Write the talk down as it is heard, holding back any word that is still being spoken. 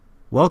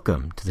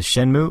Welcome to the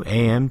Shenmue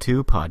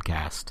AM2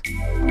 podcast.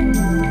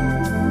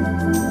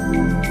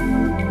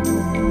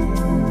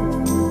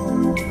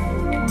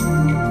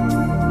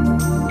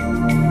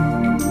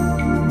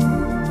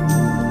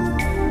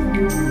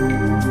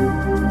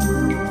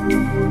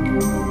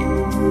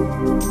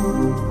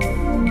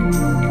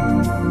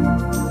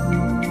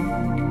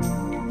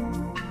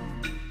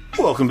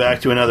 Welcome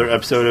back to another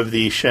episode of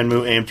the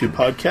Shenmue AM2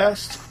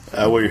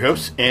 podcast. We're your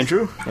hosts,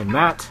 Andrew. And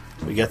Matt.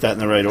 We got that in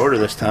the right order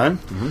this time.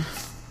 Mm-hmm.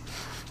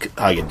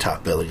 I get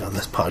top billing on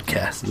this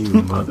podcast.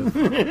 You mother.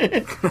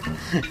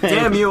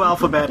 Damn you,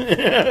 Alphabet.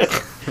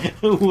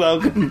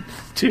 Welcome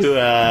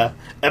to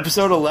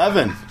episode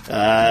 11.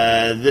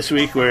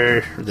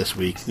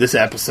 This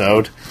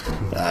episode,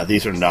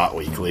 these are not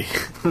weekly.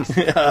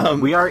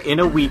 We are in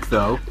a week,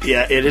 though.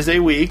 Yeah, it is a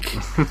week.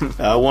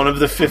 One of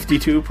the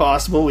 52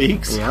 possible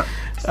weeks. Yeah.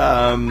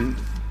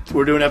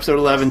 We're doing episode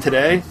 11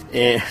 today.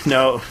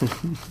 No.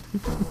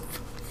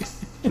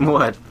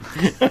 What?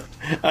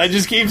 I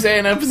just keep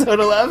saying episode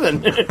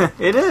 11.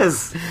 It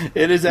is.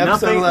 It is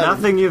episode 11.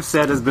 Nothing you've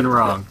said has been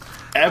wrong.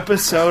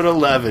 Episode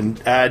 11.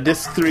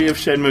 Disc 3 of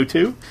Shenmue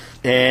 2.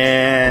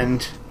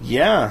 And,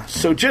 yeah.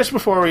 So just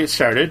before we get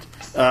started,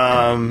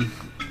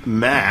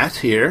 Matt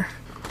here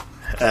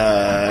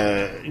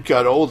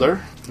got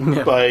older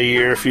by a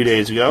year a few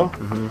days ago.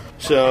 Mm-hmm.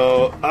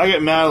 So I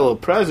got Matt a little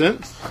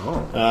present.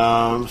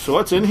 Oh. So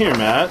what's in here,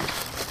 Matt?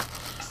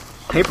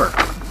 Paper.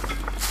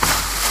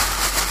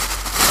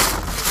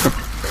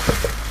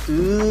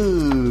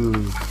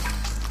 Ooh.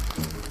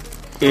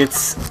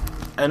 It's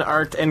an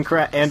art and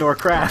or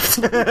craft.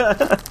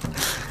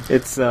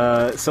 It's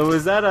so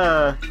is that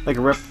a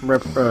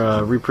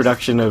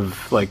reproduction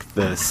of like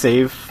the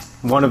save,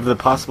 one of the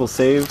possible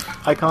save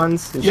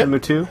icons in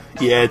Shenmue 2?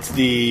 Yeah, it's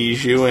the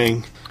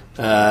Zhuing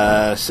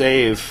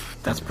save.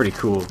 That's pretty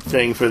cool.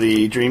 Thing for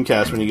the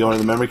Dreamcast when you go into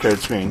the memory card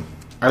screen.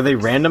 Are they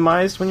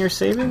randomized when you're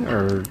saving,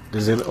 or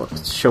does it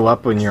show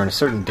up when you're on a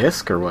certain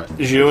disc, or what?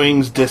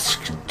 Zhuing's disc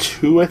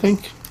 2, I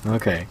think.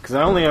 Okay, because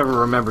I only ever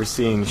remember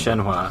seeing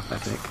Shenhua, I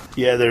think.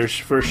 Yeah,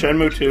 for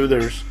Shenmue 2,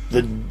 there's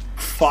the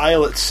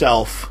file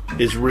itself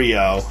is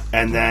Ryo,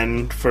 and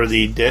then for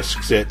the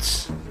discs,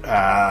 it's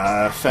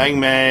Feng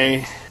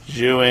Mei,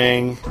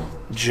 Zhuing,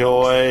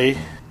 Joy,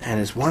 and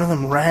is one of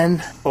them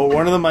Ren? Or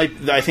one of them, I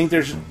think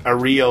there's a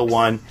Ryo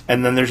one,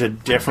 and then there's a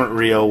different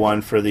Ryo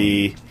one for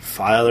the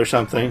file or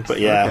something.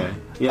 But yeah, okay.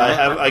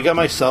 Yeah, I got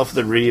myself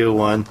the Ryo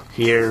one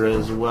here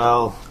as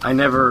well. I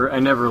never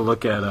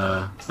look at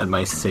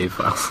my save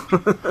files.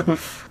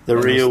 The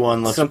Ryo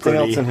one looks something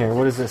pretty. Else in here.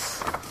 What is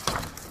this?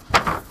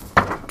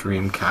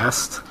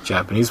 Dreamcast,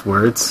 Japanese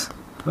words.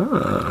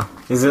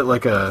 Is it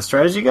like a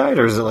strategy guide,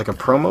 or is it like a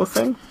promo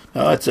thing?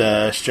 Oh, it's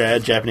a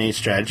Japanese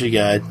strategy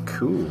guide.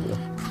 Cool.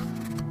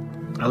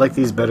 I like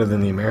these better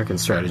than the American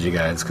strategy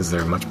guides because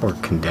they're much more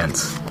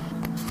condensed.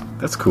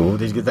 That's cool.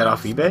 Did you get that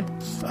off eBay?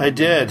 I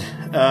did.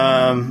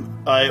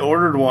 I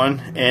ordered one,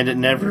 and it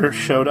never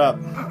showed up.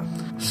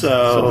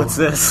 So what's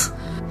this?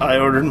 I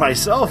ordered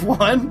myself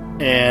one,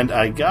 and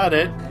I got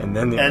it. And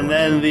then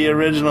the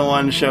original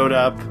one showed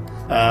up.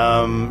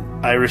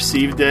 I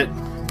received it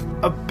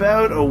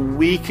about a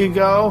week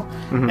ago,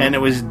 and it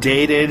was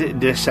dated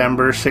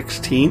December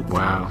 16th.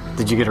 Wow.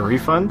 Did you get a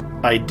refund?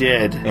 I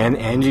did.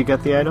 And you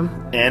got the item?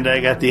 And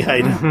I got the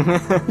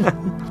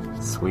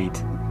item. Sweet.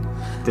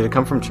 Did it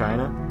come from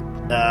China?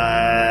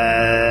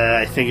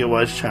 I think it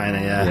was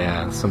China, yeah.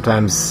 Yeah,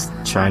 sometimes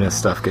China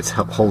stuff gets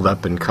holed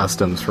up in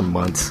customs for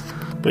months.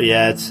 But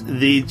yeah, it's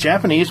the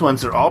Japanese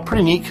ones are all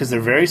pretty neat because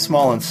they're very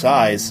small in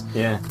size.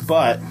 Yeah.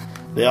 But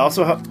they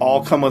also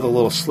all come with a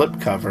little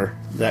slip cover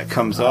that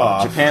comes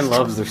off. Japan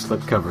loves their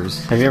slip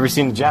covers. Have you ever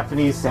seen the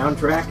Japanese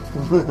soundtrack?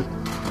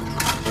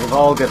 They've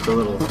all got the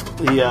little...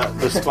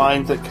 the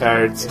spine thick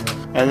cards. Yeah.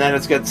 And then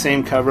it's got the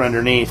same cover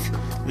underneath.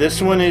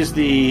 This one is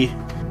the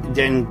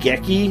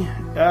Dengeki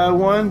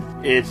one.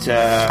 It's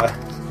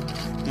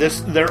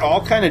they're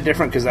all kind of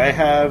different because I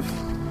have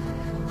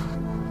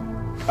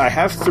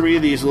 3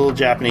 of these little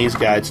Japanese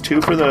guides, 2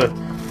 for the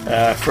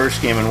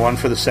first game and 1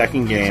 for the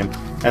second game,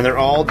 and they're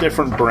all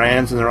different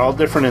brands and they're all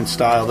different in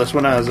style. This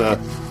one has a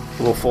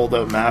little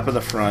fold-out map of the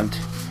front,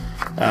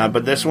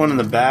 but this one in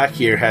the back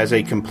here has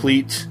a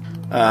complete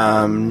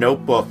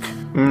notebook,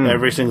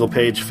 every single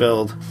page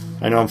filled.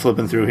 I know I'm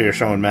flipping through here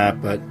showing map,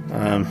 but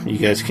you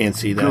guys can't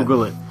see that.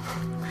 Google it.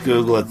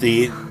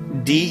 The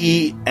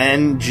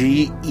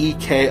DENGEKI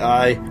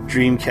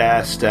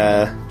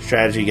Dreamcast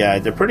strategy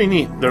guide. They're pretty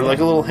neat. They're like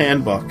a little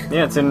handbook.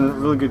 Yeah, it's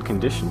in really good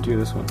condition too,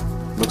 this one.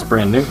 Looks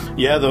brand new.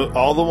 Yeah,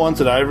 all the ones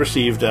that I've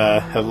received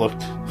have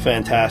looked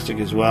fantastic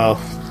as well.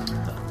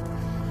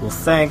 Well,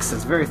 thanks.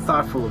 That's very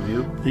thoughtful of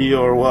you.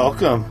 You're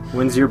welcome.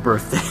 When's your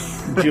birthday?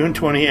 June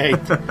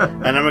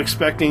 28th. And I'm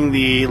expecting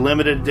the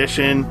limited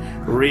edition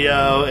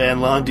Ryo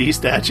and Lan Di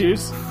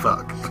statues.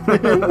 Fuck.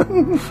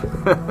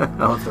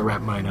 I'll have to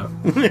wrap mine up.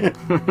 If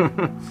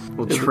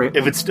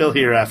it's still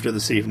here after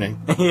this evening.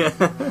 Yeah.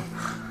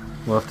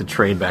 We'll have to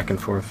trade back and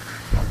forth.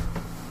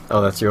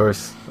 Oh, that's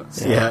yours.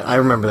 Yeah, I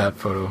remember that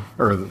photo,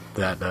 or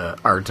that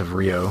art of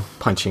Ryo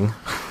punching.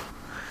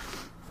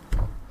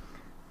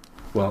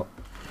 Well,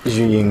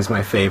 Zhu Ying's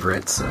my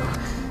favorite, so...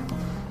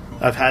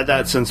 I've had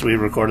that since we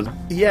recorded.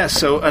 Yeah,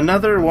 so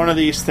another one of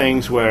these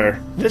things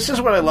where this is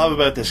what I love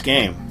about this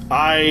game.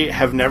 I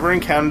have never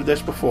encountered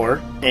this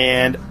before,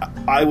 and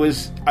I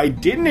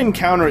didn't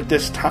encounter it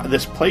this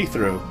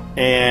playthrough,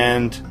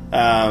 and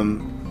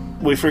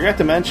we forgot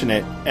to mention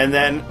it. And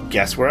then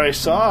guess where I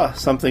saw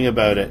something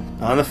about it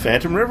on the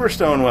Phantom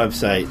Riverstone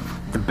website.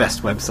 The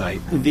best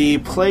website. The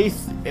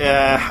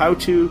how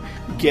to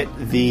get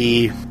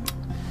the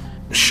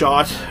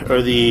shot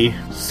or the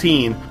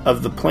scene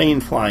of the plane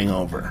flying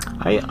over.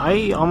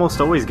 I almost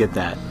always get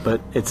that,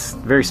 but it's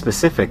very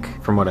specific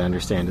from what I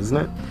understand, isn't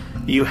it?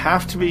 You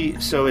have to be,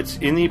 so it's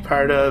in the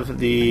part of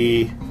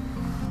the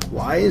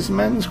Wise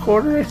Men's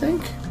Quarter, I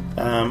think?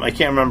 I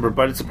can't remember,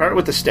 but it's a part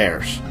with the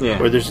stairs. Yeah.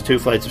 Where there's the 2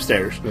 flights of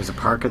stairs. There's a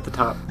park at the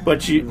top.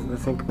 But I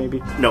think,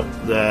 maybe? No,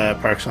 the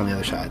park's on the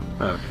other side.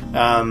 Oh,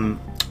 okay.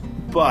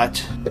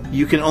 But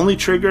you can only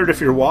trigger it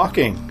if you're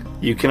walking.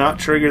 You cannot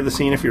trigger the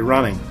scene if you're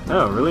running.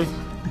 Oh, really?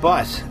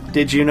 But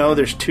did you know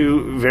there's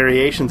 2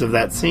 variations of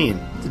that scene?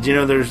 Did you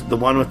know there's the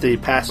one with the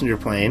passenger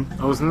plane?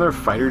 Oh, isn't there a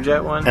fighter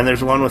jet one? And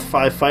there's one with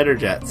 5 fighter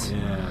jets.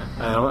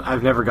 Yeah,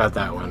 I've never got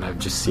that one. I've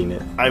just seen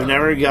it. I've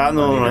never gotten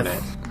the one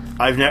with...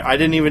 I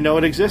didn't even know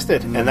it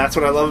existed, and that's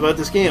what I love about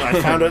this game. I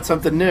found out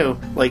something new,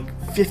 like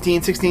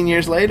 15, 16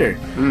 years later.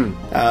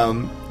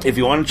 If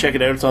you want to check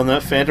it out, it's on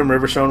the Phantom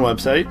Riverstone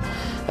website.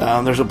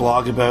 There's a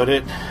blog about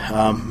it.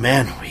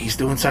 Man, he's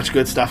doing such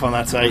good stuff on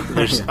that site.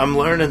 I'm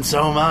learning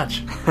so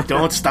much.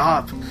 Don't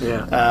stop.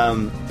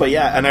 Yeah. But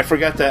yeah, and I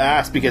forgot to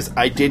ask because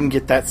I didn't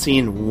get that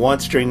scene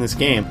once during this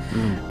game,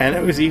 and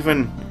it was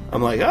even.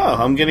 I'm like, oh,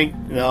 I'm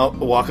gonna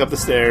walk up the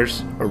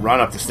stairs or run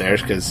up the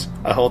stairs because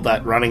I hold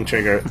that running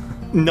trigger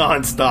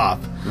non-stop.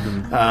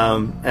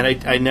 And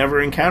I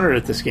never encountered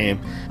it this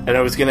game, and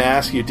I was going to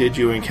ask you, did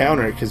you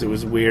encounter it, because it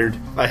was weird.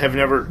 I have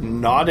never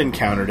not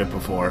encountered it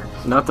before.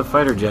 Not the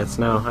fighter jets,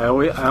 no. I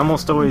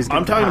almost always get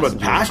I'm talking about the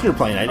passenger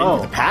plane. I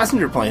didn't get the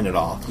passenger plane at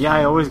all. Yeah,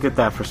 I always get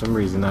that for some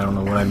reason. I don't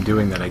know what I'm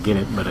doing that I get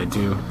it, but I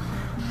do.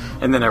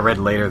 And then I read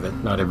later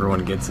that not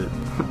everyone gets it.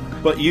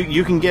 But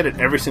you can get it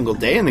every single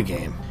day in the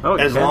game. Oh,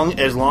 as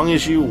long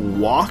as you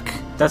walk.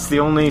 That's the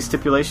only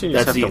stipulation? You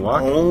just have to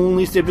walk? That's the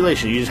only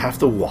stipulation. You just have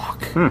to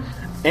walk.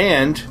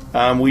 And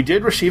we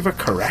did receive a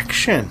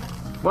correction.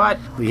 What?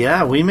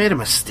 Yeah, we made a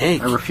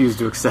mistake. I refuse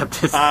to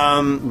accept it.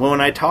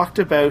 When I talked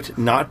about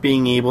not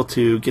being able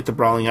to get the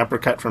brawling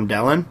uppercut from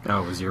Delin.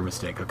 Oh, it was your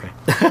mistake, okay.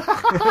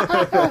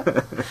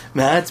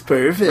 That's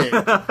perfect.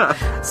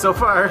 So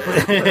far.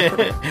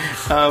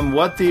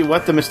 What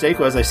the mistake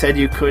was, I said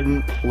you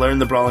couldn't learn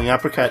the brawling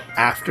uppercut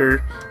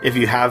after if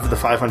you have the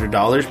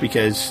 $500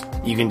 because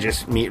you can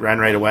just meet Ren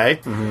right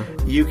away.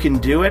 You can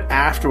do it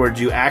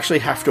afterwards. You actually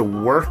have to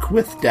work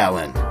with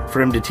Delin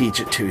for him to teach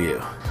it to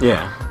you.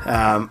 Yeah.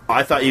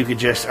 I thought you could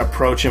just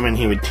approach him and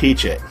he would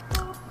teach it.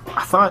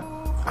 I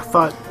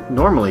thought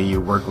normally you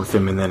work with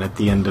him and then at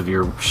the end of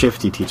your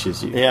shift he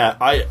teaches you. Yeah,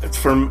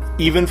 from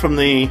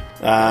the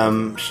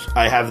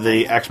I have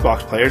the Xbox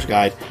Player's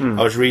Guide.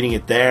 I was reading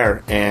it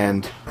there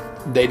and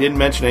they didn't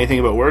mention anything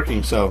about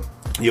working, so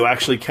you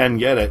actually can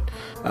get it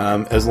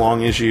as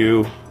long as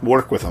you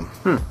work with him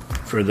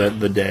for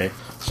the day.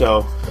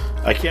 So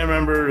I can't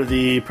remember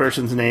the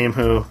person's name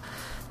who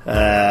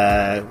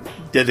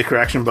did the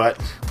correction,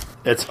 but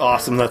it's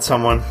awesome that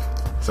someone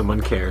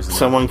cares.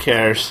 Someone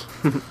cares.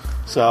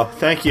 So,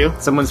 thank you.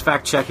 Someone's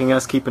fact-checking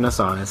us, keeping us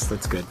honest.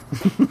 That's good.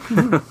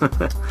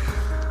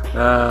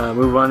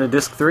 Move on to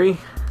Disc 3.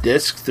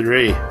 Disc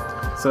 3.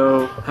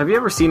 So, have you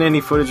ever seen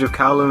any footage of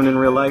Kowloon in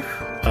real life?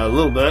 A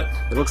little bit.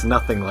 It looks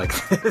nothing like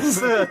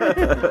this.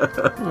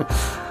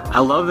 I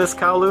love this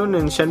Kowloon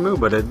in Shenmue,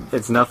 but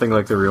it's nothing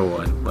like the real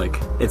one. Like,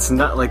 it's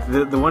not like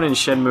the one in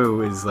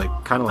Shenmue is like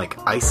kind of like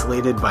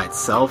isolated by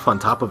itself on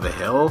top of a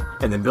hill,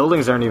 and the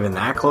buildings aren't even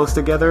that close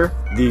together.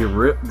 The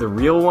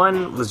real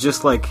one was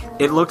just like,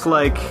 it looked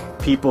like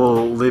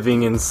people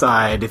living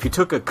inside. If you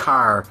took a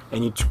car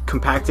and you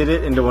compacted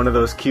it into one of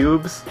those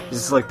cubes, it's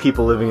just like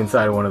people living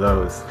inside one of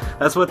those.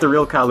 That's what the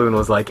real Kowloon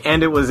was like,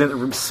 and it was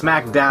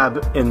smack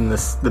dab in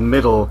the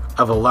middle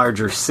of a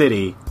larger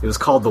city. It was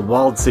called the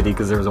Walled City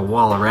because there was a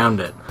wall around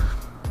it.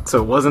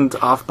 So it wasn't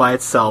off by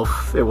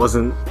itself. It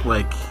wasn't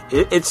like...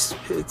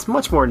 It's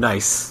much more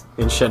nice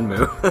in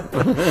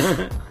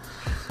Shenmue.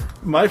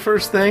 My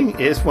first thing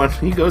is when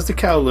he goes to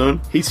Kowloon,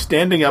 he's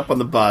standing up on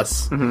the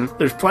bus.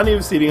 There's plenty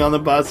of seating on the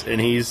bus,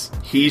 and he's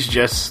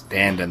just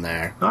standing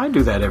there. I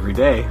do that every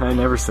day. I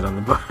never sit on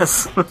the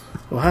bus.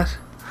 What?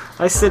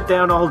 I sit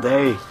down all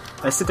day.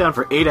 I sit down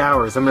for 8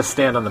 hours. I'm going to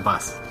stand on the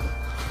bus.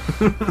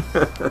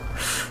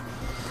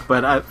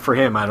 But for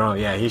him, I don't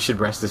know. Yeah, he should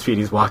rest his feet.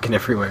 He's walking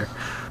everywhere.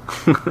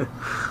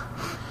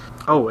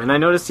 Oh, and I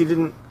noticed I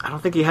don't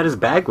think he had his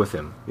bag with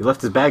him. He left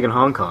his bag in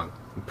Hong Kong.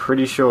 I'm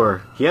pretty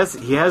sure. He has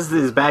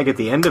his bag at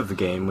the end of the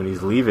game when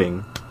he's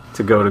leaving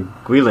to go to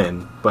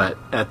Guilin, but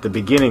at the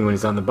beginning when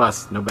he's on the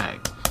bus, no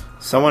bag.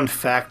 Someone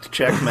fact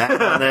check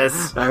Matt on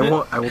this. I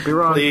won't be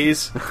wrong.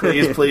 Please.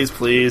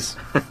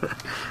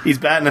 He's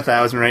batting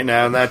 1,000 right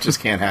now, and that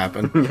just can't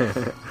happen.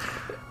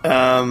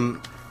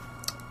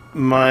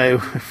 My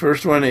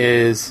first one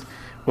is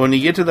when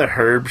you get to the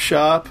herb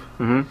shop,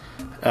 you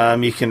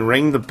can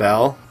ring the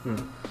bell.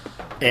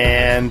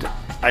 And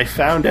I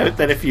found out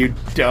that if you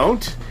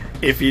don't,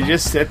 if you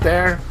just sit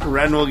there,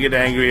 Ren will get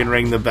angry and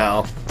ring the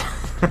bell.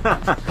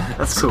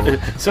 That's cool.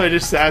 So I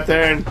just sat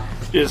there and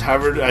just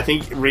hovered. I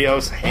think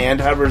Rio's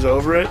hand hovers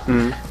over it,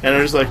 and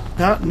I was like,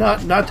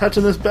 not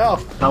touching this bell.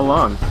 How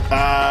long?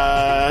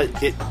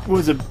 It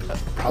was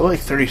probably like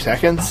 30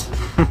 seconds.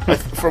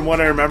 From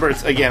what I remember,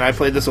 it's again, I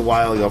played this a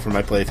while ago for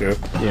my playthrough.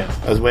 Yeah.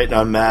 I was waiting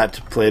on Matt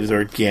to play it his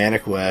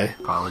organic way.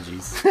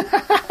 Apologies.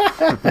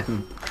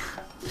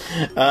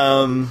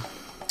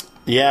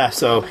 Yeah,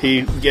 so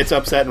he gets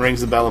upset and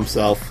rings the bell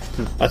himself.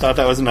 I thought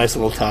that was a nice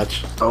little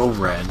touch. Oh,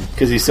 Ren.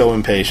 Because he's so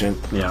impatient.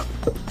 Yeah.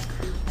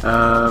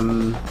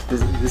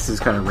 This is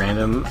kind of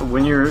random.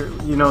 When you're,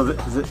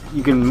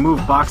 you can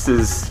move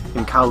boxes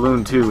in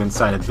Kowloon too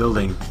inside a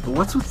building. But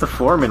what's with the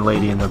foreman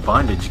lady in the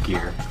bondage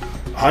gear?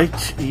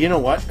 You know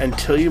what?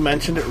 Until you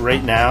mentioned it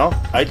right now,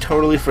 I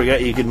totally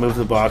forgot you could move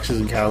the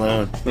boxes in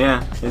Kowloon.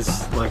 Yeah,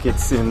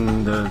 it's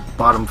in the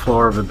bottom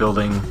floor of a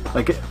building.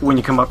 Like when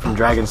you come up from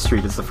Dragon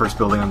Street, it's the first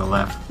building on the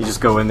left. You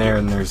just go in there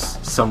and there's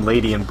some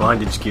lady in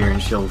bondage gear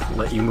and she'll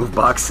let you move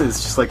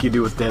boxes just like you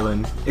do with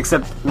Dalen.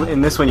 Except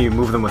in this one you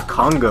move them with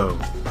Congo.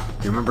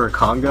 You remember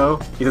Congo?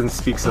 He doesn't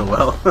speak so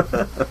well.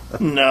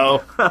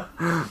 No.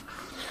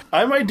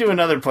 I might do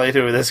another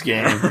playthrough of this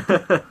game.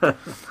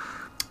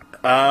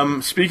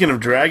 Speaking of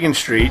Dragon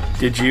Street,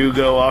 did you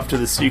go off to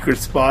the secret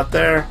spot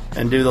there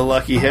and do the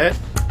lucky hit?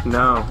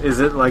 No. Is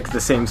it like the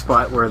same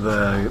spot where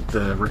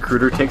the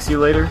recruiter takes you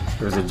later?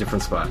 Or is it a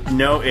different spot?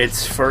 No,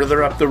 it's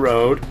further up the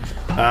road.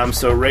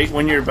 So right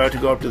when you're about to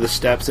go up to the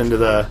steps into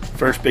the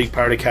first big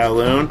part of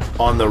Kowloon,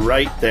 on the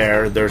right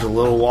there's a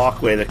little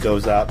walkway that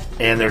goes up,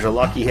 and there's a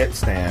lucky hit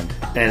stand.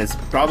 And it's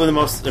probably the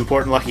most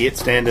important lucky hit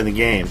stand in the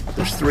game.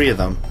 There's 3 of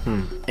them.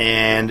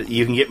 And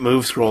you can get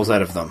move scrolls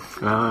out of them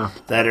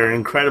that are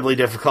incredibly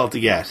difficult to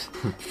get.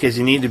 Because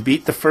you need to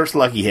beat the first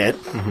lucky hit,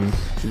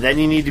 then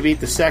you need to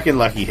beat the second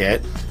lucky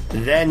hit,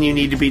 then you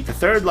need to beat the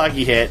third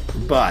lucky hit,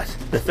 but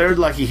the third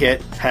lucky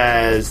hit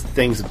has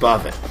things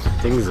above it.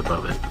 Things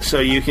above it. So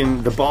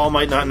the ball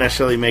might not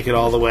necessarily make it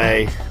all the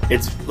way.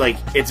 It's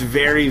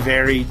very,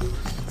 very...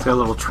 It's got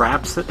little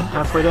traps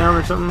halfway down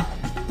or something?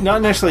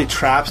 Not necessarily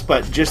traps,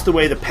 but just the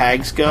way the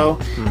pegs go,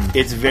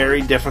 it's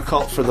very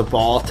difficult for the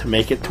ball to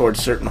make it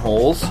towards certain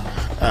holes.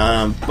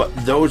 But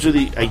those are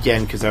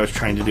again, because I was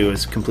trying to do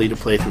as complete a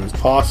playthrough as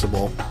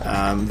possible,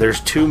 there's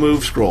 2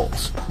 move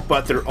scrolls,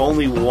 but they're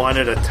only 1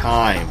 at a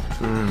time.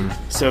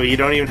 So you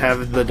don't even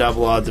have the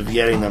double odds of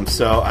getting them.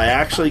 So I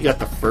actually got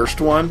the first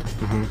one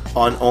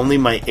on only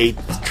my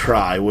 8th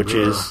try, which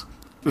is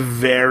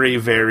very,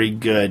 very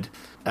good.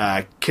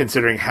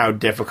 Considering how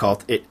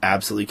difficult it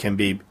absolutely can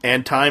be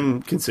and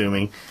time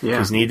consuming,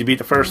 because you need to beat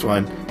the first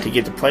one to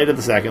get to play to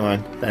the second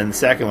one, then the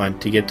second one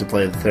to get to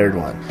play the third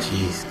one.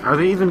 Jeez, are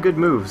they even good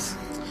moves?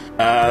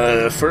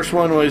 The first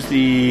one was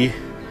the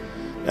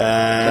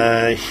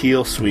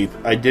heel sweep.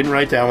 I didn't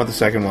write down what the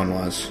second one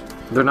was.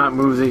 They're not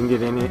moves that you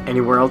can get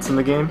anywhere else in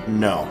the game?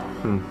 No,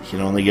 you can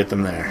only get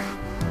them there.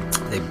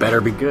 They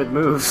better be good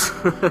moves.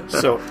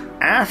 So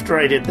after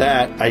I did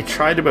that, I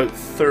tried about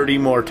 30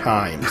 more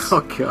times.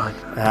 Oh, God.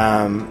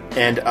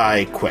 And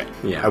I quit.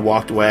 Yeah. I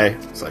walked away.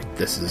 It's like,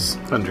 this is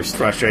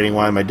frustrating.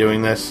 Why am I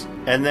doing this?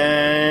 And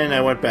then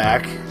I went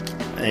back,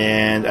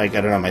 and I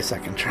got it on my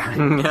second try.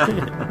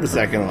 The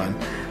second one.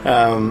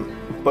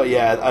 But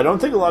yeah, I don't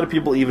think a lot of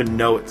people even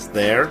know it's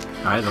there.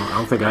 I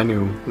don't think I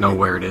know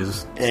where it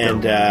is.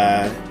 And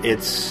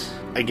it's...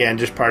 Again,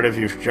 just part of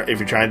if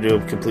you're trying to do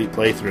a complete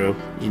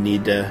playthrough, you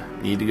need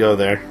to go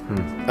there.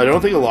 I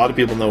don't think a lot of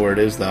people know where it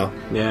is, though.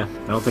 Yeah,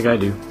 I don't think I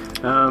do.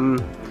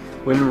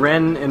 When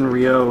Ren and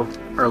Rio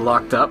are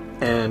locked up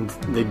and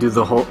they do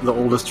the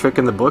oldest trick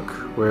in the book,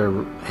 where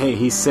hey,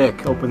 he's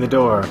sick, open the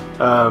door.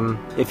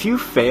 If you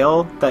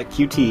fail that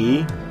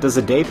QTE, does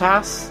a day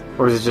pass,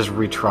 or is it just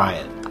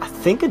retry it? I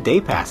think a day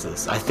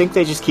passes. I think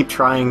they just keep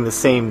trying the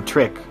same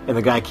trick, and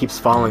the guy keeps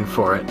falling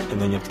for it, and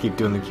then you have to keep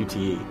doing the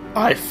QTE.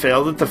 I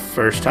failed it the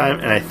first time,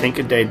 and I think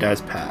a day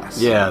does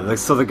pass. Yeah,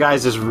 so the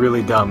guy's just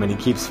really dumb, and he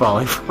keeps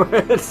falling for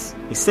it.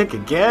 He's sick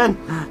again?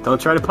 Don't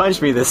try to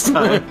punch me this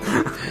time.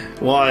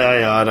 Why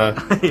I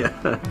oughta.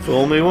 Yeah.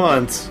 Fool me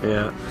once.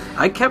 Yeah.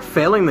 I kept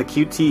failing the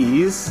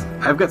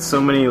QTEs. I've got so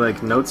many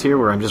notes here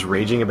where I'm just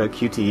raging about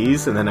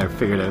QTEs, and then I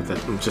figured out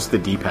that just the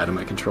D-pad of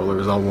my controller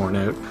was all worn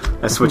out.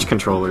 I switched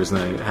controllers,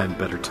 and I had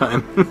better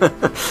time.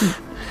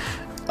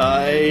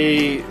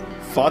 I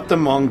fought the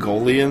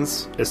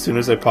Mongolians as soon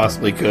as I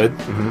possibly could,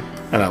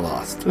 and I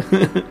lost.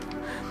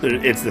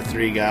 It's the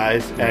 3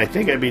 guys, and I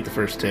think I beat the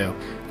first 2.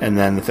 And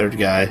then the third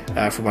guy,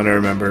 from what I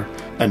remember,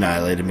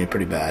 annihilated me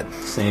pretty bad.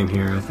 Same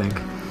here, I think.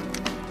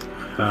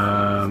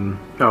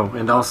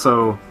 And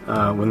also,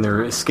 when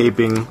they're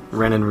escaping,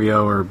 Ren and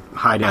Rio are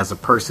hiding as a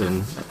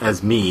person,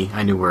 as me.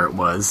 I knew where it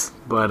was.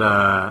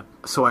 But,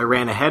 so I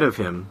ran ahead of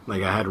him. I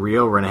had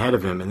Rio run ahead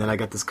of him, and then I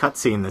got this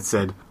cutscene that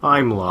said,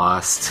 I'm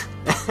lost.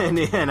 and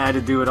I had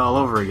to do it all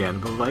over again.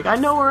 But I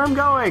know where I'm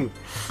going.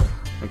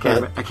 I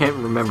can't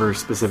remember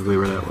specifically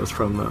where that was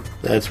from though.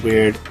 That's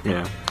weird.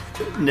 Yeah.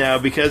 Now,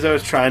 because I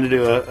was trying to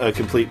do a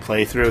complete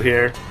playthrough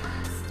here,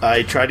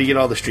 I tried to get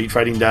all the street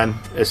fighting done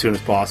as soon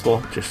as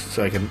possible, just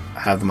so I can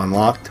have them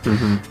unlocked.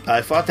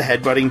 I fought the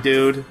headbutting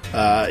dude.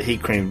 He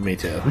creamed me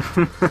too.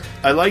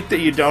 I like that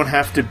you don't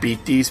have to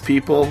beat these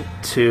people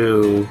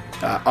to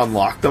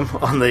unlock them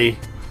on the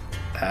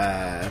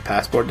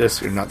passport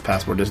disc, or not the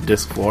passport disc,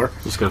 disc 4.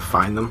 Just gotta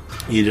find them.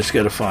 You just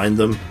gotta find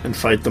them and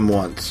fight them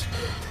once.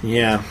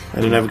 Yeah, I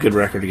didn't have a good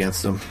record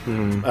against them.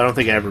 I don't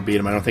think I ever beat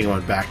them. I don't think I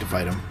went back to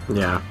fight them.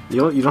 Yeah, you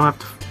don't have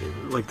to.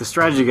 Like the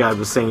strategy guide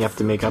was saying, you have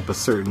to make up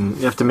you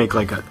have to make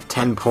like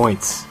 10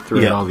 points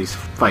throughout all these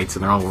fights,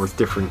 and they're all worth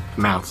different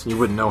amounts. You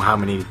wouldn't know how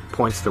many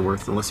points they're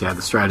worth unless you had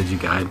the strategy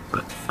guide.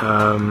 But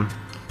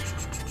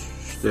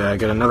yeah, I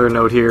got another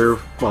note here.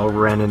 While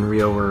Ren and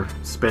Ryo were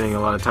spending a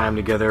lot of time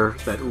together,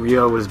 that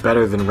Ryo was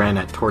better than Ren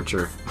at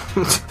torture.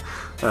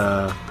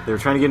 They were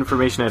trying to get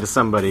information out of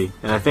somebody,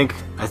 and I think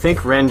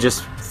Ren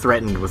just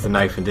threatened with a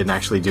knife and didn't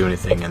actually do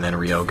anything, and then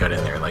Ryo got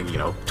in there, like,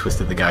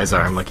 twisted the guy's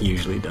arm like he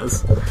usually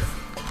does.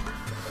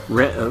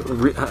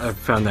 I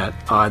found that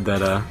odd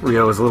that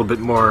Ryo was a little bit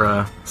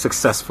more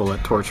successful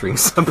at torturing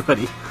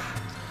somebody.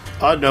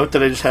 Odd note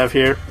that I just have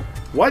here.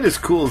 Why does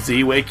Cool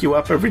Z wake you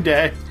up every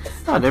day?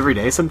 Not every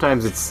day.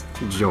 Sometimes it's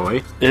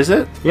Joy. Is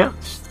it? Yeah.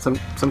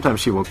 Sometimes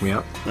she woke me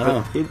up.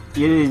 Oh. But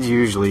it is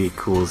usually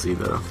Cool Z,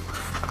 though.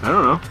 I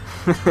don't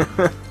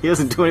know. He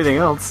doesn't do anything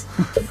else.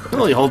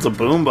 Well, he holds a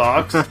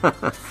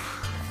boombox.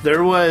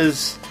 There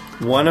was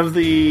one of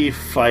the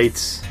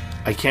fights,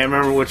 I can't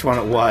remember which one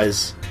it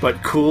was,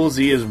 but Cool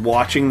Z is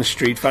watching the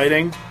street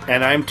fighting,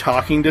 and I'm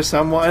talking to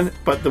someone,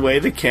 but the way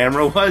the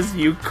camera was,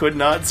 you could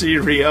not see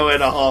Ryo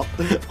at all.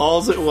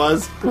 All it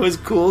was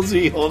Cool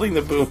Z holding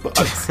the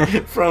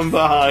boombox from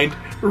behind,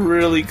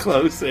 really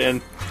close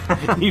in.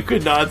 You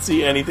could not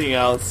see anything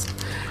else.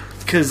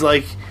 Because,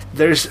 like,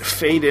 there's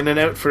fade in and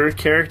out for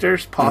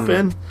characters, pop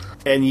in,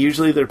 and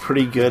usually they're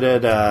pretty good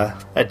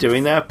at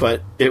doing that,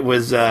 but it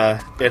was,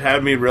 it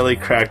had me really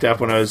cracked up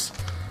when I was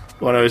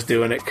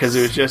doing it, because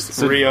it was just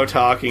Ryo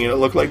talking, and it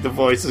looked like the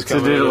voices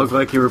coming. So did it look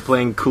like you were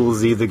playing Cool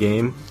Z the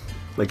game?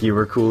 Like you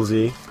were Cool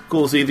Z?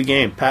 Cool Z the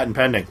game. Patent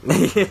pending.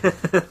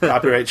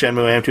 Copyright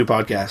Shenmue AM2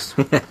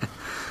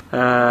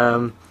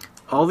 podcast.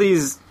 All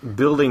these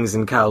buildings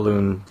in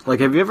Kowloon, like,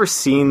 have you ever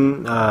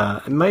seen,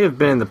 it might have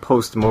been in the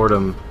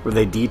post-mortem, where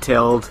they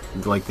detailed,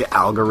 like, the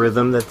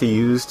algorithm that they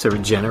use to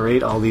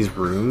regenerate all these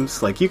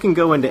rooms? Like, you can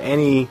go into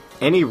any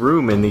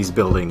room in these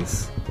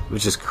buildings,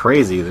 which is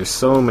crazy. There's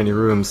so many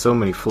rooms, so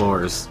many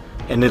floors,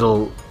 and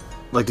it'll,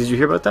 like, did you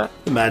hear about that?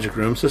 The magic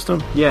room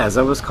system? Yeah, is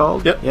that what it's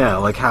called? Yep. Yeah,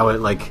 like how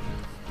it,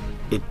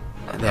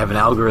 they have an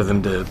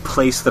algorithm to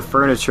place the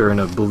furniture in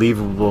a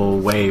believable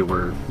way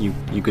where you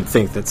could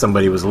think that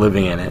somebody was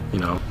living in it,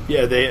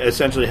 Yeah, they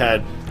essentially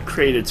had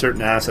created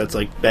certain assets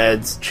like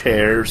beds,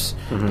 chairs,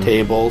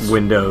 tables,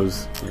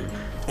 windows.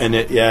 And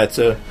it's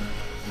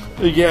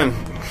again,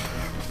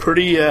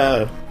 pretty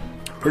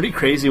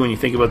crazy when you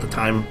think about the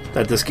time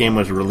that this game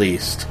was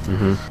released.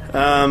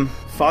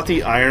 Fought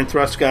the Iron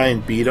Thrust guy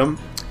and beat him.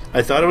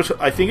 I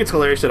think it's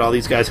hilarious that all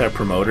these guys have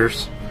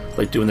promoters,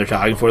 like doing their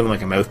talking for them,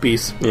 like a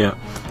mouthpiece. Yeah.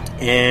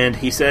 And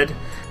he said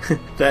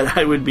that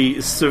I would be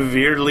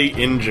severely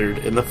injured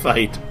in the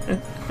fight.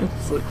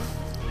 It's like,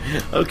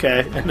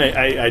 okay, and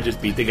I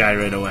just beat the guy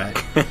right away.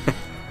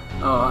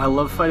 Oh, I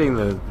love fighting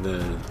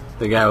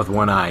the guy with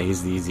one eye.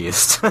 He's the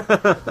easiest.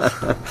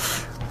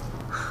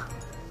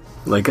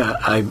 Like,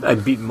 I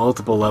beat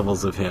multiple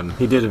levels of him.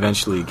 He did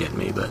eventually get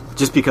me, but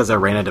just because I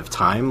ran out of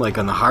time, like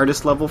on the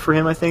hardest level for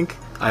him, I think,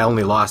 I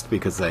only lost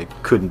because I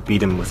couldn't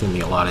beat him within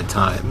the allotted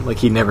time. Like,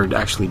 he never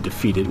actually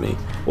defeated me.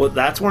 Well,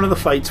 that's one of the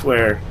fights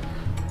where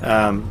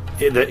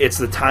it's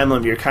the time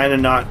limit. You're kind of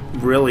not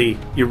really...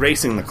 You're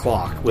racing the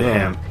clock with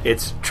him.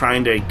 It's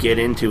trying to get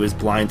into his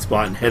blind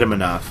spot and hit him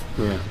enough.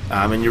 Yeah.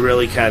 And you're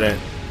really kind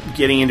of...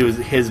 Getting into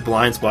his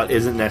blind spot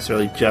isn't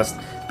necessarily just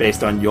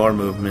based on your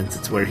movements.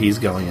 It's where he's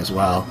going as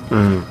well.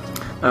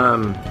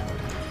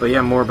 But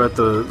yeah, more about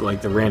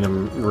the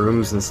random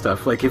rooms and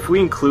stuff. Like, if we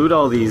include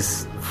all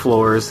these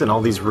floors and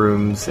all these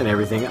rooms and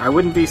everything, I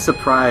wouldn't be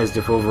surprised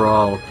if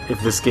overall,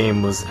 if this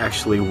game was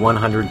actually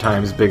 100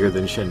 times bigger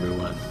than Shenmue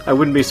 1. I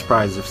wouldn't be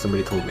surprised if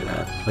somebody told me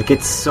that. Like,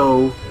 it's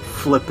so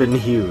flippin'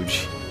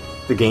 huge,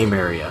 the game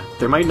area.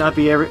 There might not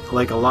be a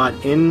lot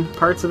in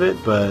parts of it,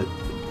 but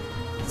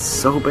it's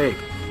so big.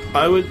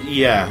 I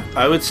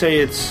would say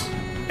it's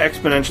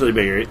exponentially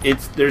bigger.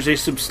 There's a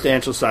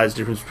substantial size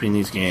difference between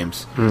these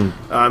games.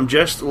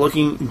 Just the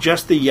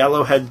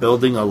Yellowhead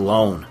building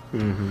alone.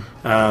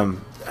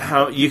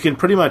 How you can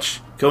pretty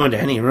much go into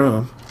any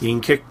room. You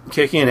can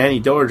kick in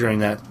any door during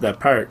that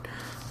part.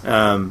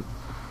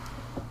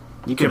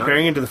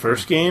 Comparing it to the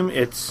first game,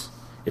 it's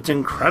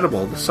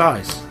incredible, the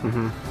size.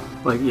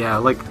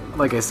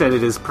 Like I said,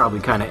 it is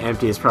probably kind of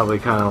empty. It's probably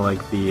kind of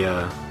like the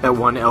that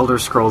one Elder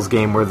Scrolls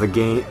game where the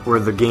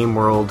game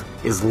world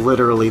is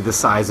literally the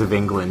size of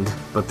England,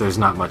 but there's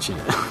not much in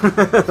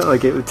it.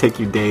 Like, it would take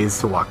you days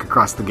to walk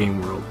across the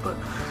game world. But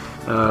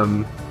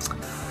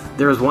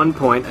there was one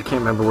point, I can't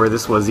remember where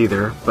this was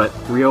either, but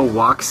Rio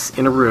walks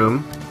in a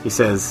room. He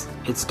says,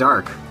 "It's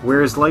dark.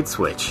 Where is light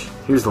switch?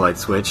 Here's the light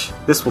switch.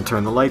 This will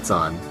turn the lights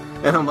on."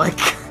 And I'm like,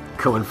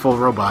 going full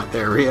robot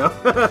there, Rio.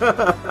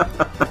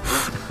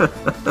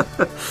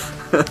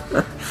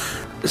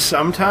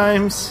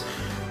 Sometimes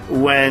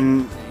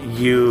when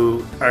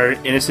you are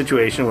in a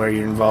situation where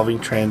you're involving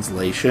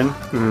translation,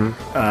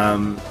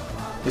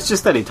 It's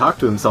just that he talked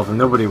to himself and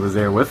nobody was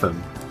there with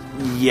him.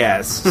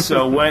 yes.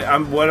 So what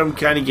I'm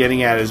kind of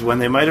getting at is when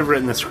they might have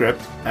written the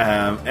script,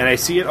 and I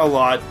see it a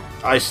lot.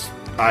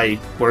 I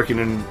work in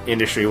an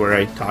industry where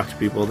I talk to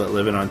people that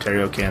live in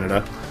Ontario,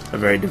 Canada, a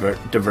very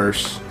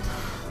diverse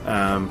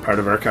part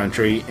of our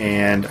country,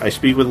 and I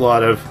speak with a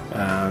lot of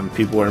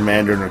people where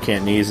Mandarin or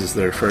Cantonese is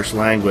their first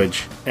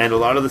language, and a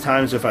lot of the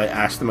times if I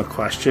ask them a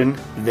question,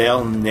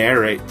 they'll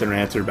narrate their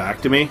answer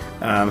back to me.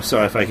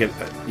 So if I could,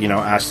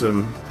 ask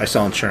them, I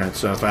sell insurance,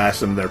 so if I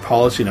ask them their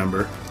policy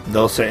number,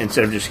 they'll say,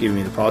 instead of just giving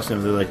me the policy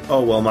number, they're like,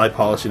 "Oh, well, my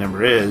policy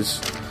number is,"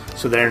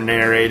 so they're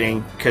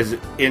narrating, because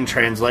in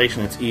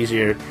translation it's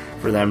easier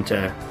for them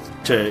to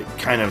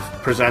kind of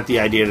present the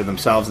idea to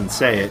themselves and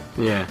say it.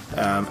 Yeah.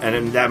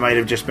 And that might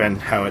have just been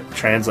how it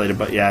translated,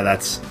 but yeah,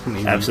 that's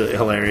absolutely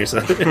hilarious.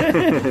 I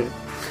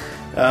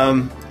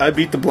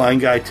beat the blind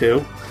guy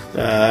too.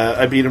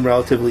 I beat him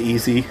relatively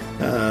easy.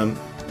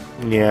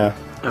 Yeah.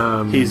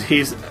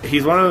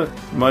 He's one of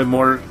my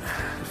more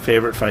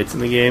favorite fights in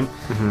the game,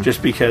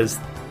 just because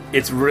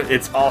it's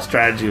all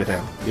strategy with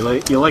him.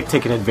 You like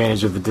taking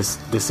advantage of the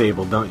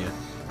disabled, don't you?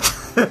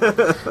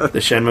 The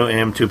Shenmue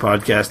AM2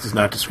 podcast does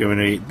not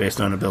discriminate based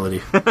on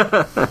ability.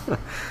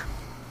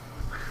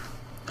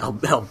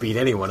 I'll beat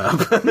anyone up.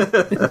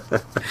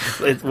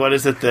 What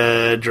is it,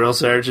 the drill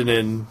sergeant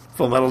in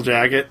Full Metal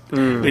Jacket?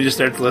 He just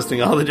starts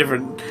listing all the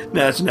different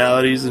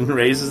nationalities and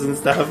races and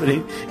stuff,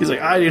 and he's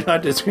like, "I do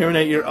not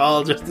discriminate, you're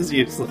all just as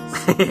useless."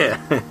 Yeah.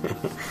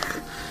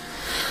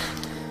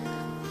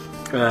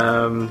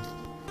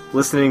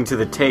 Listening to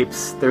the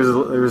tapes, there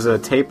was a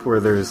tape where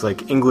there's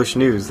like English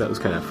news that was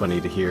kind of funny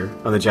to hear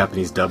on the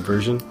Japanese dub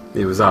version.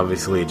 It was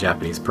obviously a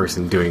Japanese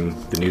person doing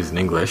the news in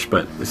English,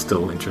 but it's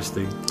still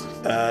interesting.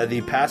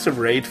 The passive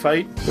raid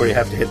fight, where you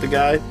have to hit the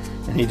guy,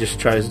 and he just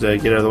tries to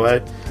get out of the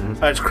way.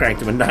 I just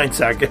cranked him in 9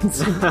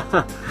 seconds.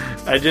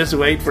 I just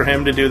wait for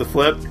him to do the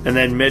flip, and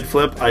then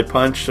mid-flip, I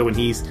punch, so when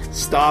he's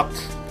stopped,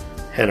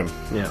 hit him.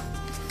 Yeah.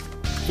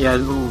 Yeah,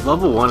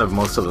 level 1 of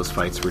most of those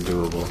fights were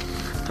doable.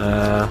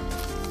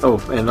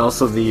 And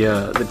also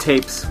the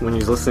tapes, when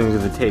you're listening to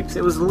the tapes,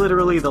 it was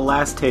literally the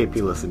last tape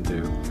you listened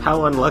to.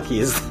 How unlucky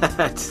is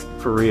that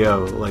for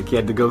Rio? Like, he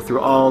had to go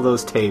through all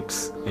those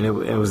tapes, and it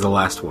was the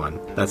last one.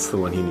 That's the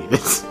one he needed.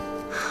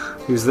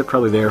 He was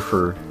probably there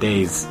for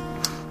days.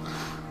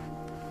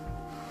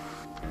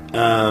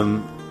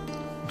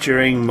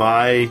 During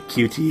my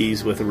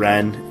QTEs with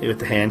Ren, with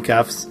the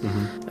handcuffs,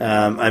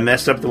 I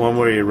messed up the one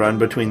where you run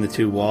between the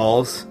 2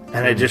 walls.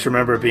 And I just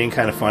remember it being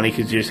kind of funny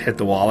because you just hit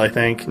the wall, I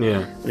think.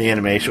 Yeah. The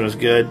animation was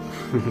good.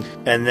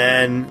 And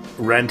then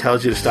Ren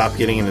tells you to stop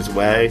getting in his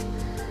way.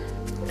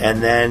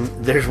 And then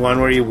there's one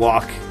where you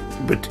walk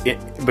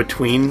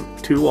between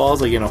 2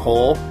 walls, like in a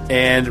hole.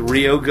 And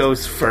Rio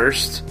goes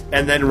first.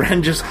 And then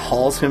Ren just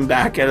hauls him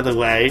back out of the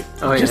way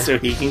so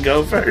he can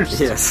go first.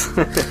 Yes.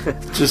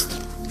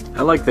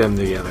 I like them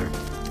together.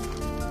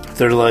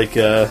 They're like,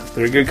 they're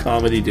a good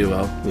comedy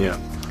duo. Yeah.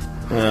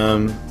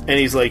 And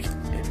he's like,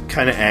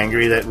 kind of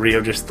angry that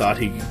Rio just thought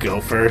he could go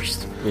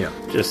first. Yeah.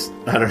 Just,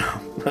 I don't know.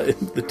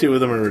 The two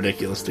of them are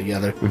ridiculous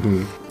together.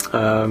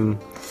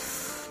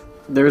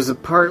 There's a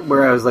part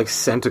where I was like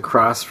sent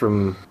across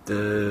from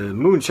the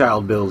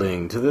Moonchild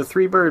building to the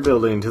 3 Bird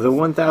building to the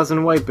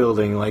 1000 White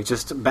building, like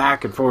just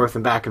back and forth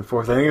and back and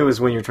forth. I think it was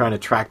when you're trying to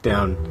track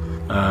down,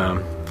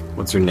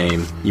 what's her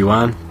name?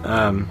 Yuan?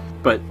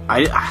 But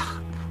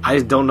I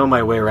don't know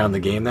my way around the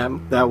game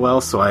that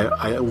well, so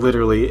I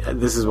literally,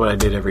 this is what I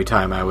did every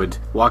time. I would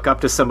walk up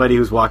to somebody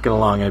who's walking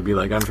along, and I'd be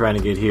like, "I'm trying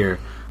to get here."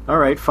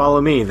 "Alright,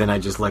 follow me." Then I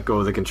just let go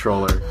of the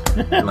controller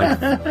and like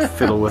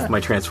fiddle with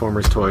my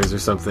Transformers toys or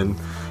something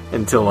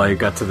until I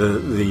got to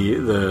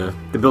the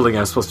building I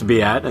was supposed to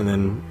be at, and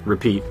then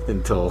repeat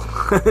until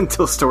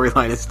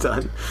storyline is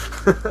done.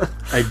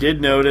 I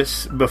did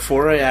notice,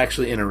 before I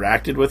actually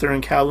interacted with her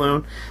in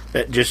Kowloon,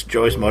 that just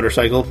Joy's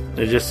motorcycle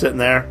is just sitting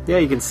there. Yeah,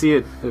 you can see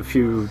it a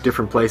few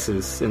different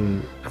places,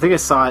 and I think I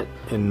saw it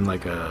in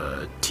like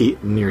a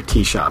near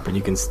tea shop, and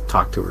you can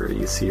talk to her.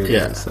 You see her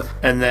there and stuff.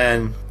 And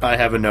then I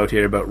have a note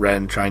here about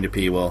Ren trying to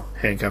pee while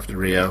handcuffed to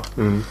Rio,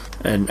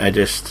 and I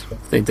just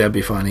think that'd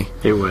be funny.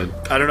 It would.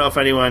 I don't know if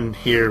anyone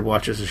here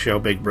watches the show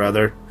Big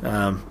Brother,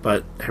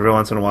 but every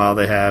once in a while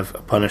they have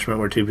a punishment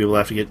where 2 people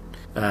have to get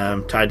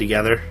tied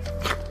together,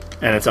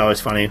 and it's always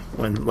funny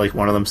when like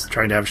one of them's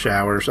trying to have a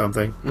shower or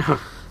something.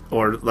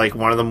 Or, like,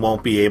 one of them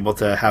won't be able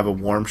to have a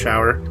warm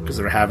shower because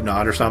they're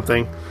have-not or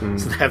something.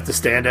 So they have to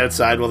stand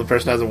outside while the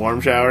person has a warm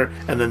shower,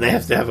 and then they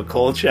have to have a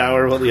cold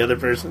shower while the other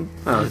person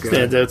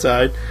stands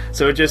outside.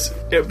 So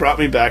it brought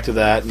me back to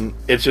that, and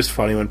it's just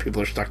funny when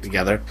people are stuck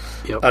together.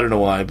 Yep. I don't know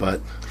why, but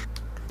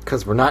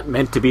Because we're not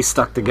meant to be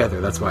stuck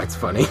together. That's why it's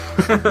funny.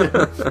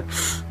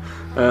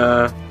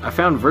 I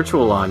found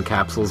Virtual-On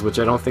capsules, which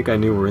I don't think I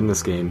knew were in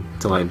this game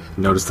until I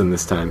noticed them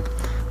this time.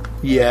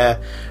 Yeah,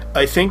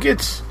 I think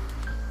it's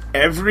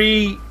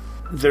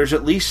there's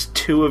at least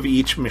 2 of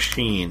each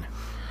machine.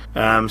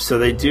 So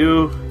they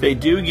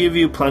do give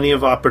you plenty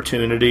of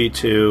opportunity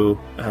to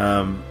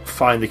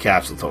find the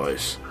capsule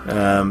toys.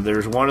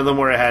 There's one of them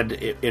where I had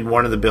in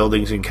one of the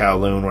buildings in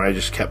Kowloon where I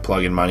just kept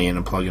plugging money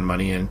in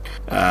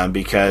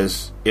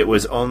because it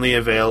was only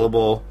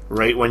available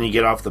right when you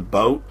get off the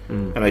boat,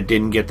 and I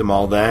didn't get them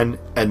all then,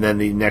 and then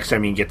the next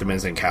time you can get them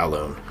is in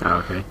Kowloon.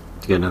 Oh, okay.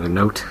 To get another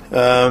note.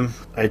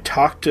 I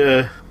talked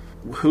to...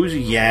 Who's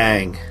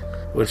Yang?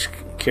 Which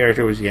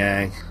character was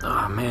Yang?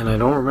 Oh, man, I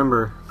don't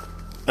remember.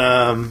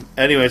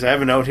 Anyways, I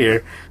have a note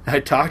here.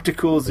 I talked to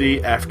Cool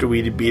Z after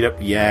we beat up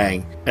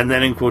Yang, and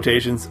then in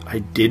quotations, I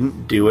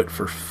didn't do it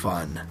for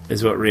fun,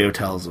 is what Rio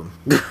tells him.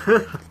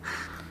 I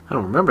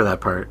don't remember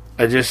that part.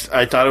 I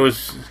thought it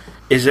was...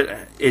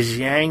 Is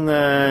Yang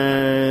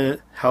the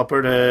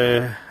helper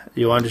to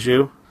Yuan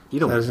Zhu? You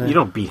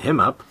don't beat him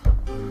up.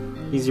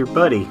 He's your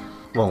buddy.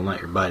 Well, not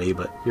your buddy,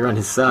 but you're on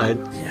his side.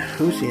 Yeah,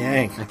 who's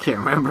Yang? I can't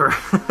remember.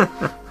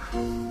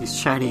 These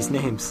Chinese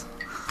names.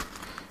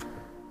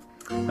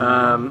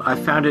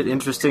 I found it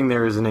interesting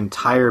there is an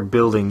entire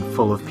building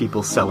full of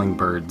people selling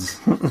birds.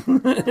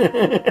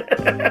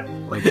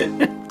 Like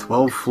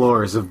 12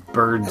 floors of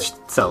bird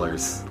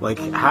sellers. Like,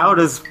 how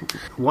does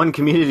one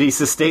community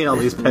sustain all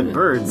these pet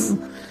birds?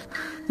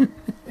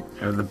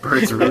 Are the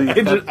birds really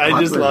I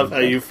just love how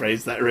you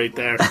phrased that right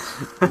there.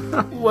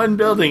 One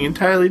building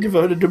entirely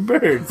devoted to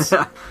birds.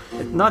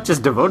 Not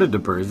just devoted to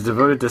birds,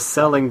 devoted to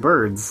selling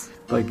birds.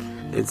 Like,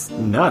 it's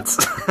nuts.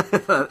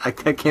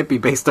 That can't be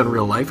based on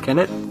real life, can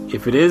it?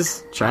 If it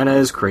is, China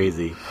is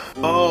crazy.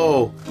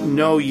 Oh,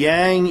 no,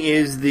 Yang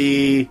is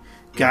the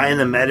guy in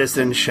the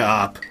medicine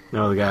shop.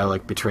 No, the guy who,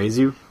 like, betrays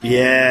you?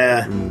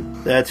 Yeah,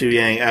 that's who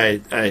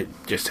Yang... I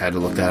just had to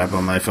look that up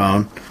on my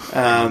phone.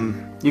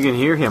 You can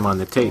hear him on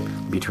the tape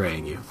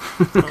betraying you.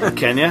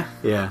 Can ya?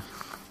 Yeah.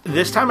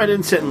 This time I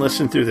didn't sit and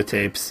listen through the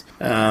tapes.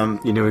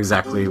 You knew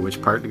exactly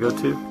which part to go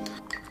to?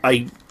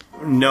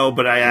 No,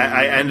 but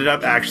I ended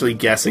up actually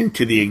guessing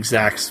to the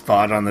exact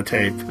spot on the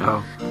tape.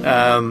 Oh.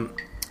 I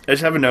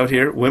just have a note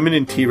here. Women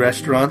in tea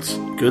restaurants,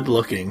 good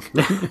looking.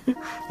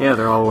 Yeah,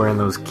 they're all wearing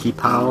those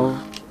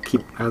kipao.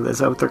 Is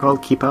that what they're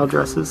called? Kipao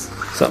dresses?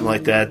 Something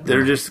like that.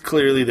 They're just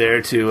clearly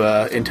there to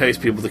entice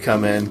people to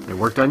come in. It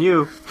worked on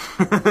you.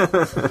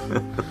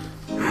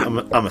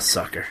 I'm a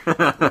sucker.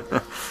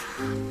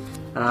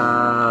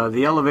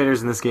 The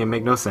elevators in this game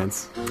make no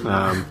sense.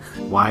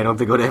 Why don't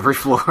they go to every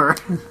floor?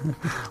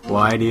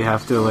 Why do you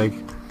have to, like,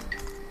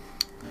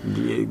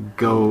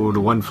 go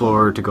to one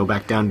floor to go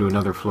back down to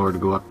another floor to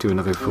go up to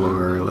another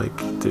floor? Like,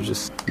 they're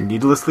just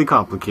needlessly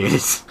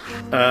complicated.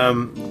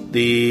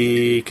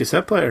 The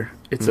cassette player.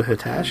 It's a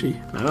Hitachi.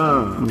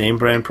 Oh. Name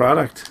brand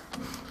product.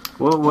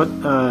 Well, what,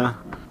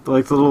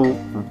 like the little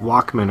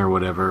Walkman or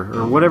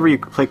whatever you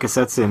play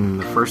cassettes in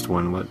the first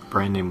one, what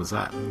brand name was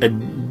that? I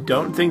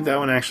don't think that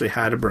one actually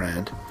had a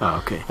brand. Oh,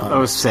 okay. That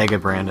was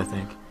Sega brand, I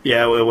think.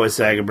 Yeah, it was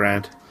Sega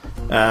brand.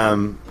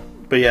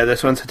 But yeah,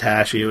 this one's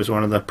Hitachi. It was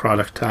one of the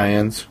product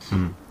tie-ins.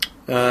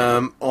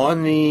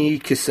 On the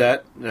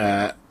cassette,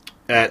 at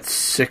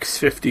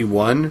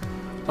 6:51,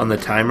 on the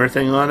timer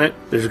thing on it,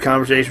 there's a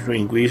conversation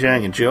between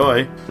Guizhang and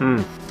Joy.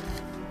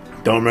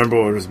 Don't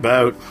remember what it was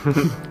about.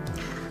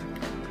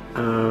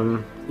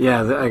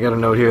 Yeah, I got a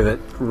note here that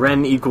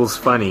Ren equals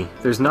funny.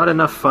 There's not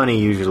enough funny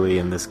usually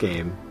in this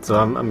game, so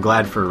I'm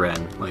glad for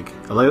Ren. Like,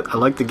 I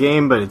like the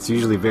game, but it's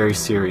usually very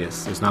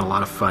serious. There's not a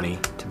lot of funny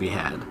to be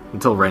had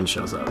until Ren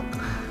shows up.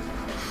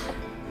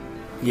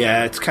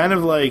 Yeah, it's kind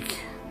of like...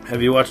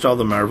 Have you watched all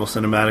the Marvel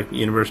Cinematic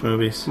Universe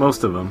movies?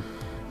 Most of them.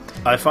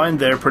 I find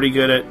they're pretty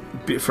good at,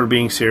 for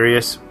being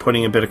serious,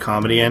 putting a bit of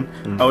comedy in.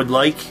 I would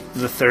like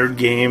the third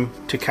game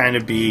to kind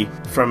of be,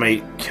 from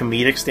a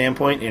comedic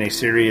standpoint, in a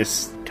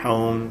serious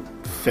tone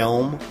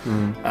film.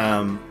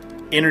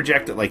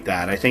 Interject it like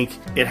that. I think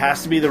it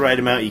has to be the right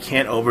amount. You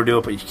can't overdo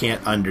it, but you can't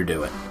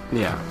underdo it.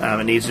 Yeah.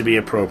 It needs to be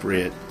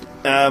appropriate.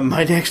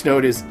 My next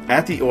note is,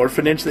 at the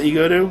orphanage that you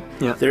go to,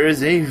 there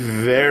is a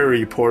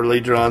very poorly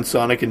drawn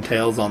Sonic and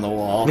Tails on the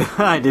wall.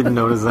 I didn't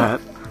notice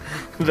that.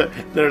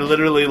 They're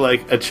literally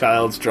like a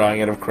child's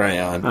drawing out of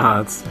crayon.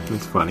 It's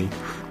funny.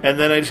 And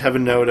then I just have a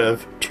note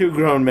of 2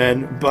 grown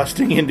men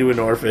busting into an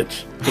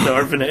orphanage. Yeah.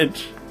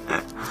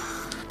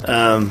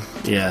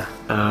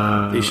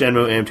 The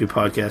Shenmue AM2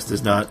 podcast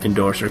does not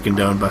endorse or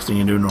condone busting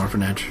into an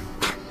orphanage.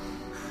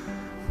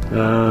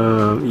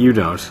 You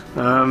don't.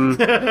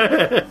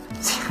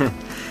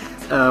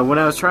 When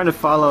I was trying to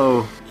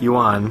follow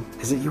Yuan...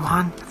 Is it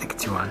Yuan? I think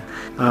it's Yuan.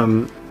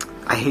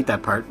 I hate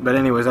that part. But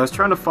anyways, I was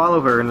trying to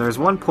follow her, and there's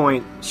one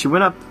point, she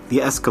went up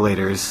the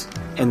escalators,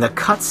 and the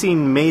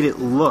cutscene made it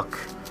look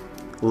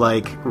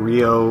like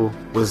Rio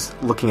was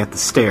looking at the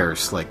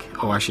stairs. Like,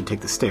 oh, I should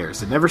take the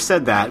stairs. It never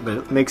said that,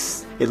 but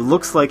it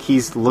looks like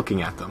he's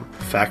looking at them.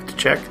 Fact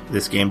check,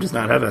 this game does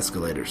not have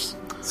escalators.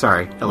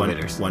 Sorry,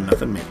 elevators.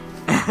 1-0 me.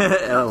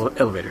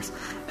 Elevators.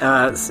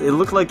 It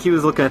looked like he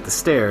was looking at the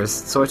stairs,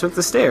 so I took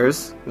the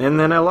stairs, and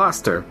then I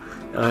lost her.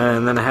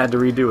 And then I had to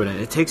redo it. And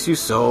it takes you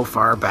so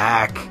far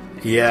back.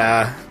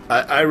 Yeah,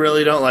 I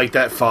really don't like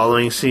that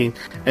following scene.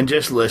 And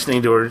just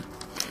listening to her,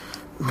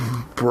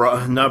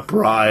 not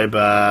bribe,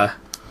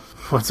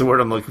 what's the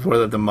word I'm looking for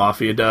that the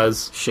Mafia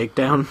does?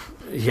 Shakedown?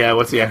 Yeah,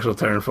 what's the actual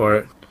term for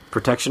it?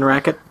 Protection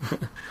racket?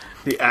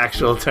 The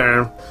actual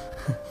term.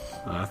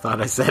 I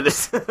thought I said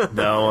it.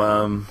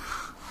 No,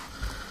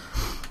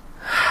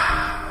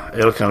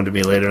 it'll come to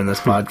me later in this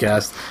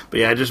podcast. But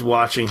yeah, just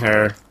watching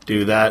her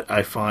do that,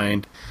 I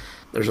find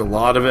there's a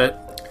lot of it.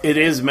 It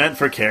is meant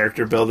for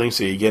character building,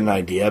 so you get an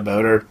idea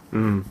about her.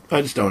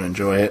 I just don't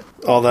enjoy it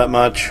all that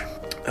much.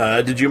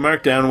 Did you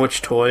mark down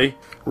which toy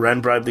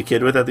Ren bribed the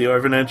kid with at the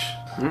orphanage?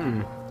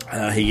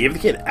 He gave the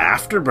kid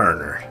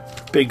Afterburner.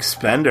 Big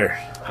spender.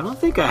 I don't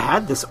think I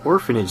had this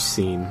orphanage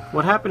scene.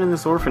 What happened in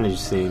this orphanage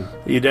scene?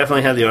 You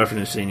definitely had the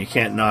orphanage scene. You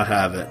can't not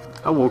have it.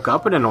 I woke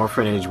up in an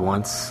orphanage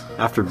once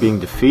after being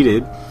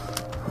defeated,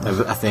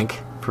 I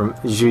think.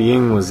 Zhu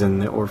Ying was in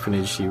the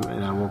orphanage,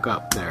 and I woke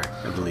up there,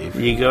 I believe.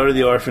 You go to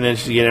the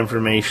orphanage to get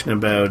information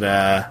about,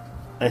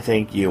 I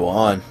think,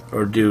 Yuan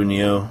or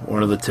Dunyu,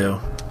 one of the two.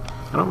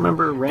 I don't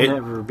remember Ren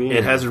ever being It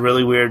there. has a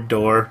really weird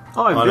door.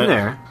 Oh, I've on been it.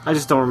 there. I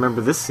just don't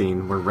remember this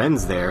scene where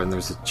Ren's there and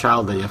there's a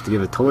child that you have to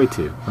give a toy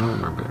to. I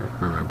don't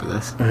remember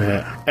this.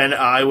 And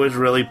I was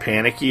really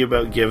panicky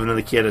about giving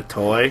the kid a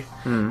toy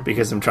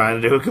because I'm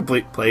trying to do a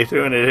complete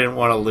playthrough and I didn't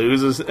want to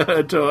lose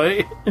a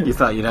toy. You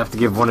thought you'd have to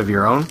give one of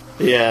your own?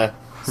 Yeah.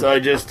 So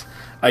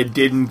I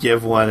didn't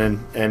give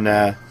one and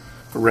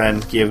Ren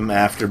gave him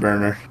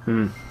Afterburner.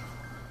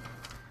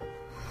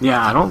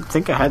 Yeah, I don't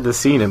think I had this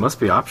scene. It must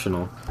be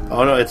optional.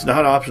 Oh no, it's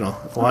not optional.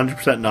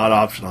 100% not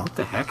optional. What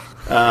the heck?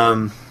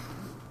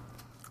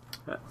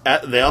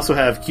 They also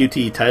have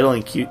QTE title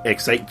and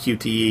Excite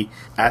QTE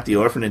at the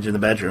orphanage in the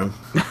bedroom.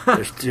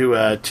 There's two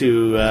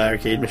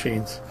arcade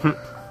machines.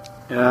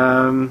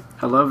 I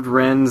loved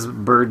Ren's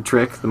bird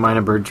trick, the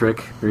Mina bird trick,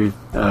 where he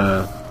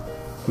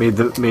made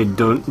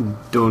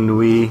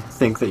Donui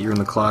think that you're in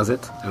the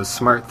closet. That was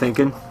smart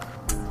thinking.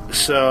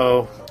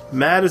 So,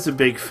 Matt is a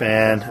big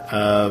fan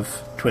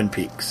of Twin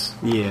Peaks.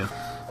 Yeah.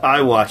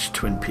 I watched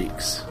Twin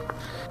Peaks.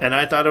 And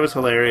I thought it was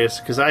hilarious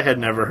because I had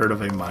never heard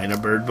of a Mina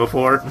bird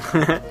before.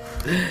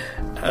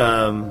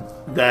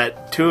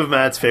 That two of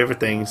Matt's favorite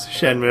things,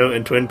 Shenmue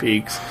and Twin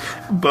Peaks,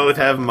 both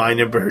have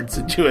Mina bird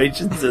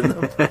situations in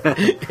them.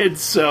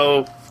 It's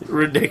so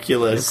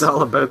ridiculous. It's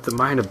all about the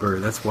Mina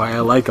bird. That's why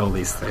I like all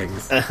these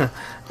things.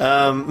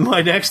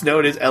 My next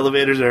note is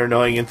elevators are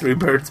annoying in Three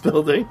Birds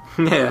Building.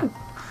 Yeah.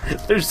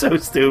 They're so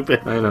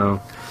stupid. I know.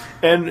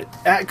 And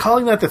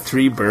calling that the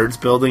Three Birds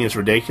Building is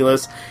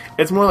ridiculous.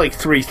 It's more like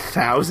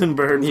 3,000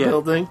 Birds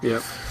Building.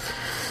 Yep.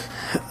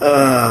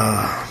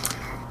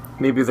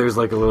 Maybe there's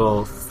like a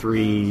little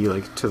 3,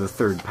 like, to the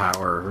third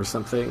power or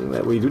something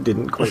that we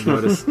didn't quite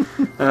notice.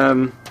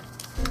 The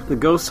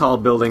Ghost Hall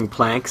building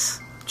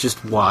planks.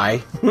 Just why?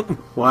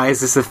 Why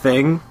is this a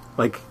thing?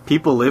 Like,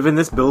 people live in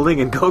this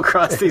building and go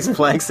across these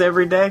planks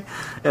every day?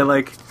 And,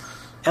 like,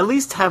 at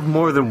least have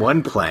more than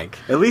one plank.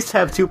 At least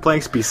have 2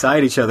 planks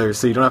beside each other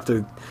so you don't have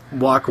to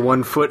walk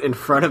 1 foot in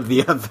front of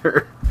the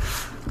other.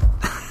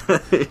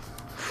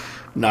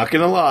 Not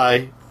gonna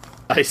lie,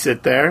 I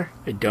sit there,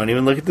 I don't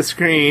even look at the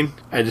screen,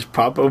 I just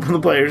pop open the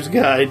player's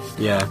guide.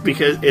 Yeah.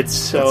 Because it's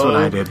so That's what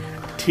I did.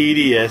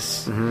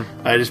 tedious.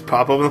 I just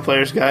pop open the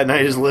player's guide and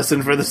I just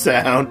listen for the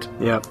sound.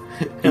 Yep.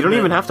 You don't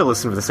even have to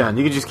listen for the sound.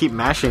 You can just keep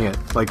mashing it.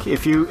 Like,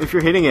 if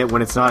you're hitting it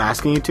when it's not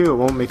asking you to, it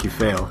won't make you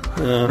fail.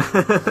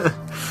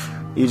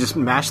 You just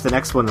mash the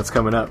next one that's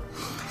coming up.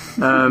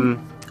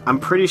 I'm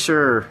pretty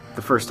sure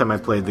the first time I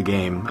played the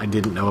game, I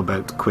didn't know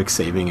about quick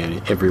saving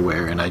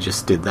everywhere, and I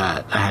just did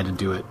that. I had to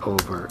do it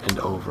over and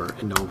over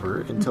and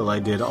over until I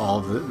did all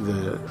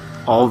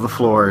the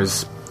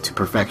floors to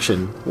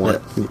perfection.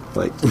 I'm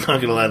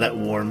not gonna lie, that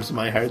warms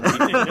my heart.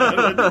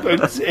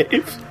 Quick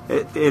save.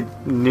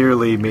 It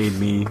nearly made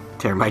me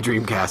tear my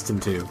Dreamcast in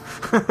two.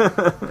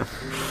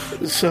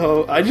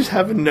 So, I just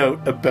have a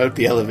note about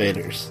the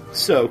elevators.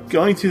 So,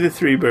 going through the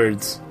Three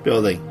Birds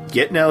building,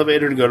 get an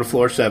elevator to go to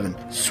floor 7,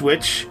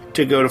 switch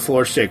to go to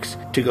floor 6,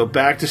 to go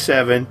back to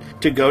 7,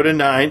 to go to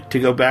 9, to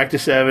go back to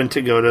 7,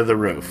 to go to the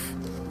roof.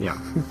 Yeah.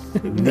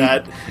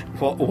 That,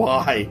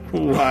 why?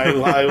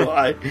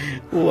 Why?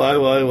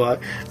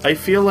 I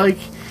feel like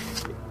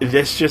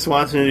this just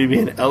wants me to be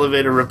an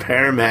elevator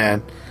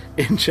repairman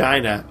in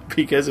China,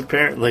 because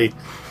apparently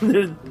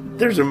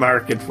there's a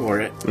market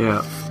for it.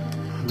 Yeah.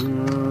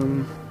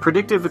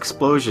 Predictive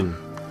explosion.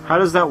 How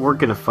does that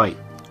work in a fight?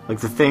 Like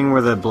the thing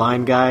where the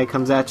blind guy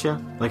comes at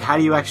you? Like, how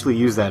do you actually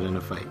use that in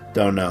a fight?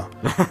 Don't know.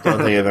 Don't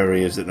think I've ever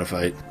used it in a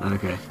fight.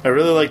 Okay. I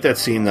really like that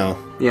scene, though.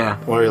 Yeah.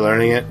 While you're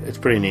learning it, it's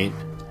pretty neat.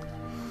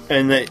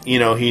 And that,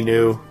 he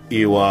knew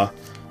Iwa,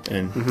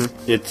 and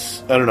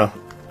it's, I don't know,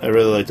 I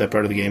really like that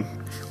part of the game.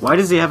 Why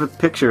does he have a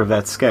picture of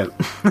that scout?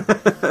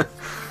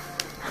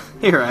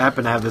 Here, I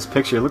happen to have this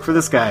picture. Look for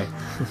this guy.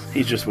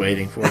 He's just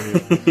waiting for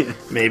you.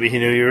 Maybe he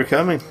knew you were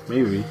coming.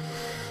 Maybe.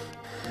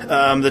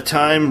 The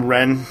time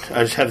Ren...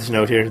 I just have this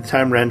note here. The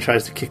time Ren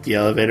tries to kick the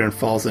elevator and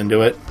falls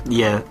into it.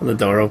 Yeah. And the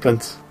door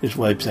opens. He just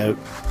wipes out.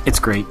 It's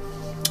great.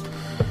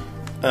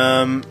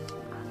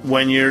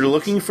 When you're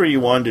looking for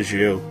Yuan de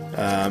Zhu,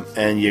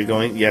 and you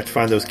have to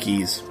find those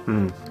keys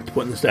to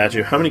put in the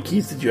statue. How many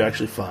keys did you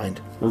actually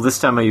find? Well, this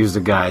time I used a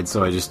guide,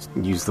 so I just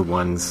used the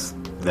ones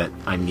that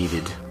I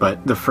needed.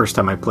 But the first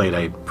time I played,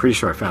 I'm pretty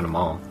sure I found them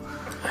all.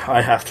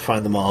 I have to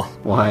find them all.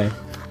 Why?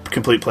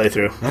 Complete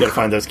playthrough. You gotta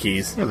find those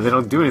keys. Yeah, but they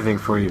don't do anything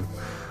for you.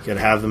 You gotta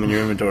have them in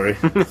your inventory.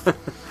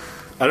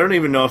 I don't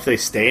even know if they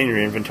stay in your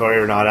inventory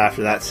or not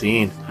after that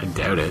scene. I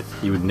doubt it.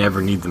 You would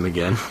never need them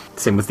again.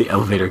 Same with the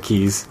elevator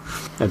keys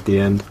at the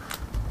end.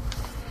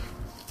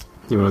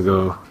 You want to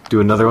go do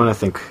another one? I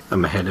think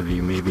I'm ahead of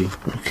you, maybe.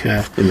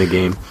 Okay. In the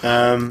game.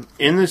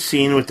 In the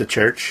scene with the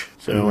church,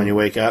 so when you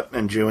wake up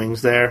and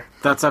Zhuing's there.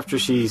 That's after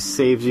she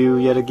saves you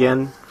yet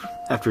again?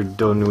 After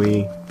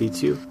Donui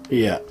beats you?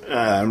 Yeah,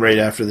 right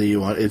after the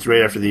Yuan. It's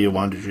right after the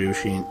Yuan de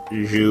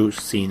Zhu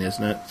scene,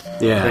 isn't it?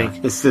 Yeah. I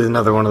think. This is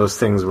another one of those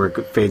things where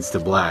it fades to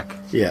black.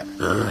 Yeah.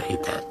 Ugh, I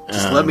hate that.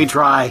 Just let me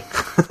try.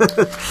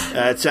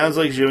 It sounds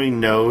like Zhuing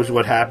knows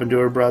what happened to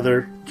her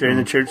brother during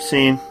the church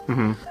scene.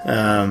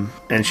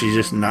 And she's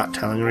just not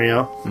telling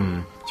Rio.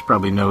 She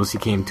probably knows he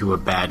came to a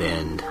bad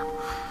end.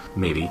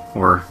 Maybe.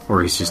 Or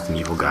he's just an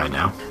evil guy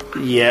now.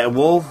 Yeah,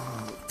 we'll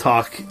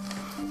talk.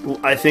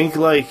 I think,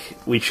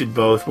 we should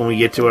both, when we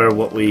get to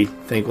what we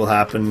think will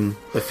happen in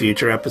the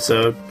future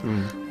episode,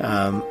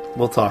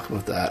 we'll talk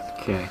about that.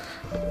 Okay.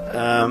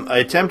 I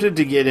attempted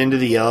to get into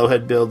the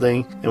Yellowhead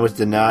building and was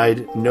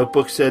denied.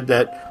 Notebook said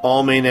that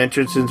all main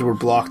entrances were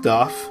blocked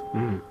off.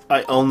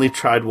 I only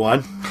tried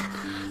one.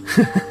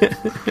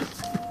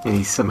 And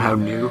he somehow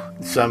knew?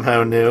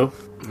 Somehow knew.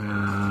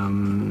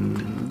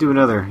 Do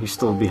another. You're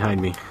still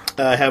behind me.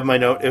 I have my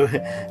note.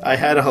 I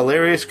had a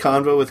hilarious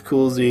convo with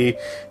Cool Z,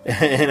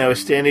 and I was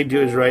standing to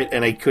his right,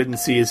 and I couldn't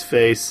see his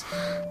face,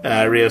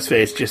 Rio's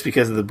face, just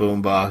because of the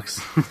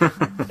boombox.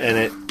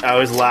 And I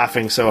was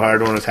laughing so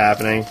hard when it was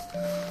happening.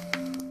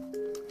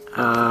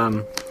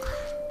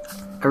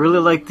 I really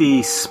like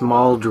the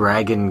small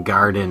dragon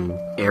garden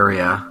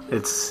area.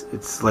 It's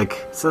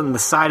on the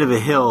side of a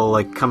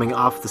hill, coming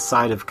off the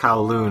side of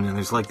Kowloon, and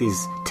there's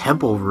these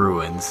temple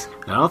ruins.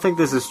 And I don't think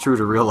this is true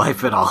to real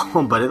life at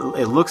all, but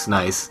it looks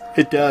nice.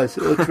 It does.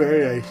 It looks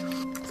very nice.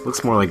 It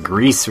looks more like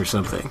Greece or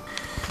something.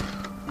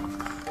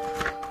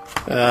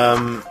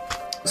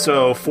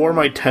 So for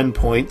my 10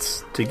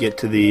 points to get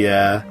to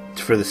the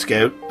for the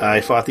scout,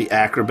 I fought the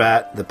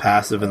acrobat, the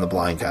passive, and the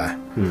blind guy.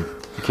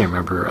 I can't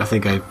remember. I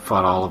think I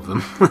fought all of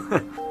them.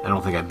 I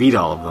don't think I beat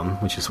all of them,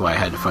 which is why I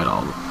had to fight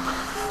all of them.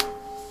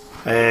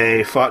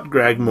 I fought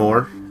Greg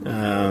Moore.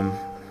 I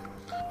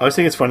always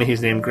think it's funny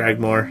he's named Greg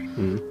Moore.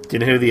 Do you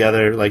know who the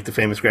other, the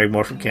famous Greg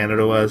Moore from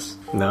Canada was?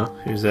 No.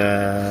 He was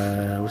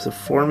a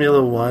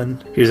Formula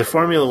One. He was a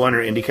Formula One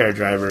or IndyCar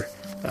driver.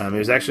 He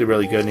was actually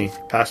really good, and he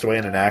passed away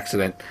in an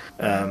accident.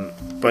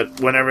 But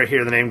whenever I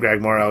hear the name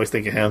Greg Moore, I always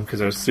think of him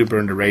because I was super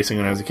into racing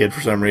when I was a kid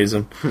for some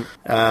reason.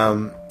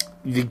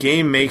 The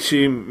game makes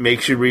you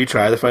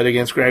retry the fight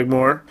against Greg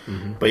Moore,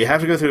 but you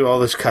have to go through all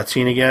this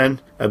cutscene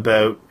again.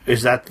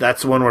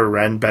 That's the one where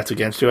Ren bets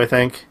against you, I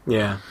think.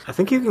 Yeah, I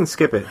think you can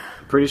skip it.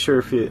 I'm pretty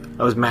sure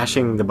I was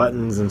mashing the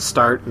buttons and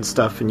start and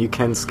stuff, and you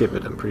can skip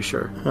it. I'm pretty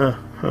sure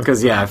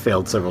because I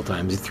failed several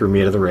times. You threw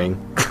me out of the ring.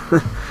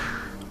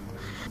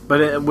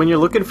 But when you're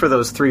looking for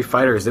those three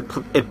fighters,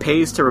 it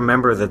pays to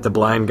remember that the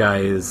blind guy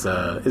is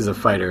a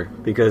fighter,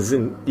 because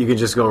you can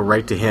just go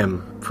right to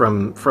him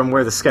from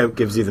where the scout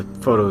gives you the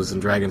photos in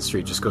Dragon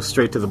Street. Just go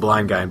straight to the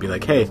blind guy and be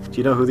like, "Hey, do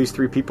you know who these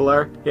three people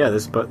are? Yeah,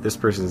 this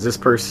person is this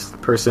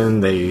person.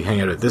 They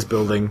hang out at this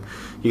building."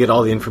 You get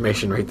all the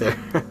information right there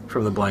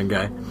from the blind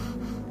guy.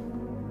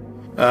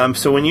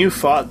 So when you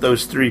fought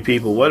those three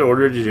people, what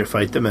order did you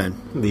fight them in?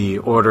 The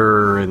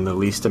order in the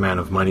least amount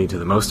of money to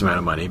the most amount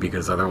of money,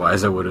 because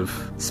otherwise I would have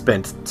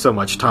spent so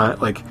much time.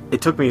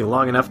 It took me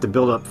long enough to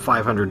build up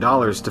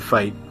 $500 to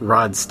fight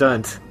Rod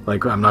Stunt.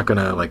 I'm not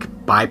gonna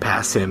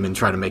bypass him and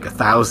try to make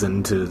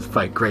 1,000 to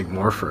fight Greg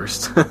Moore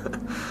first.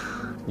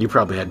 You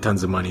probably had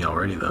tons of money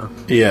already, though.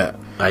 Yeah.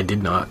 I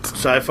did not.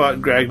 So I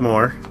fought Greg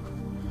Moore.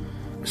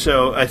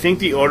 So I think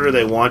the order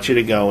they want you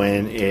to go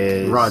in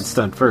is Rod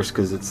Stunt first,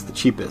 because it's the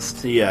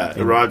cheapest. Yeah,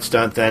 Rod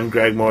Stunt, then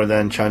Greg Moore,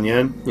 then Chun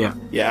Yun. Yeah.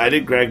 Yeah, I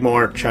did Greg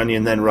Moore, Chun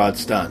Yun, then Rod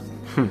Stunt.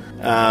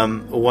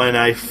 When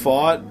I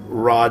fought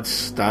Rod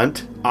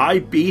Stunt, I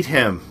beat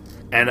him,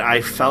 and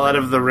I fell out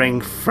of the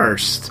ring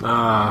first.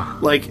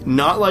 Not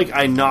like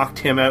I knocked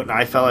him out and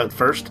I fell out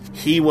first.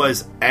 He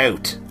was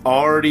out,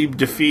 already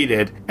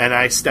defeated, and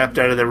I stepped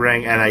out of the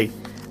ring, and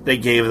they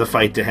gave the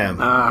fight to him.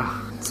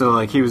 So,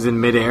 he was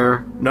in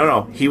midair?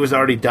 No, he was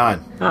already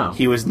done. Oh.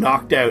 He was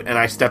knocked out, and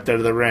I stepped out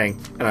of the ring,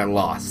 and I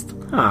lost.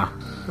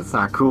 That's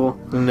not cool.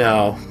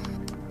 No.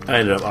 I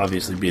ended up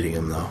obviously beating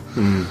him, though.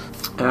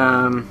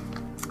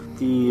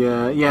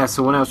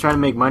 So when I was trying to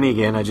make money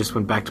again, I just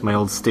went back to my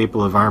old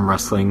staple of arm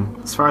wrestling.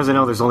 As far as I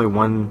know, there's only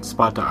one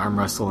spot to arm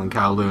wrestle in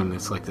Kowloon.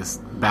 It's like this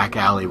back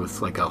alley with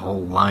like a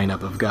whole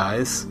lineup of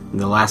guys. And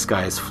the last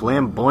guy is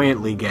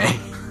flamboyantly gay.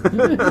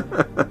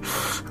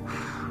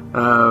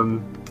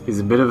 He's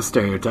a bit of a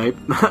stereotype.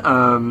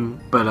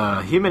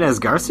 But Jimenez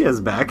Garcia's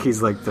back. He's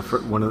like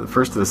one of the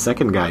first or the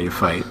second guy you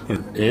fight.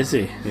 Is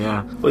he?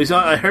 Yeah. Well,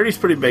 I heard he's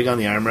pretty big on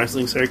the arm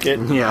wrestling circuit.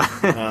 Yeah.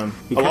 A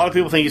lot of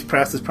people think he's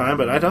past his prime,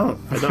 but I don't.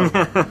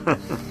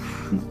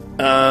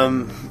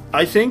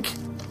 I think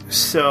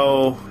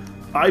so.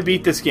 I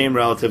beat this game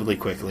relatively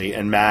quickly,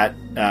 and Matt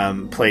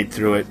played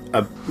through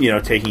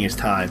it, taking his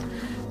time.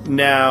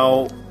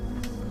 Now,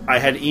 I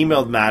had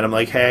emailed Matt. I'm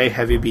like, hey,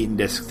 have you beaten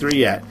Disc 3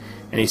 yet?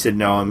 And he said,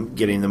 no, I'm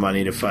getting the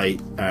money to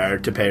fight, or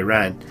to pay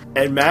rent.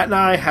 And Matt and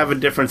I have a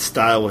different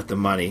style with the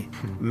money.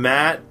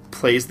 Matt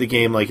plays the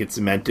game like it's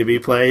meant to be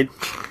played.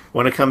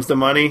 When it comes to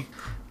money,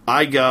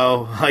 I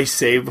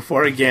save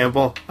before I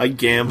gamble. I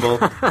gamble.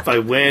 If I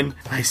win,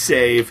 I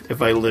save.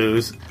 If I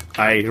lose,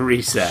 I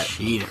reset.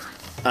 Cheater.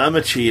 I'm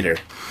a cheater.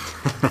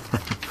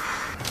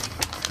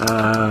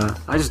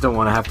 I just don't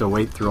want to have to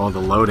wait through all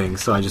the loading,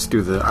 so I just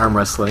do the arm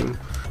wrestling.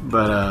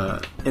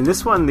 But in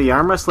this one, the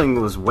arm wrestling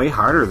was way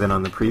harder than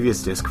on the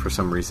previous disc for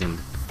some reason.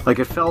 Like,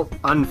 it felt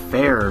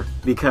unfair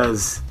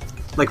because,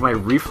 like, my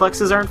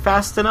reflexes aren't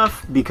fast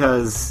enough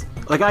because,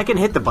 like, I can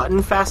hit the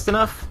button fast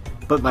enough,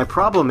 but my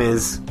problem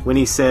is when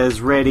he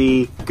says,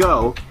 ready,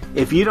 go,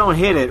 if you don't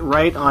hit it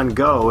right on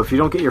go, if you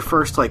don't get your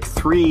first, like,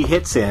 3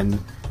 hits in,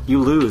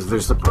 you lose.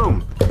 There's the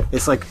boom.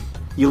 It's like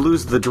you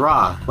lose the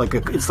draw.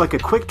 It's like a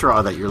quick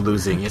draw that you're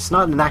losing. It's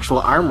not an actual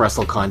arm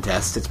wrestle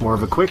contest. It's more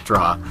of a quick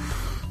draw.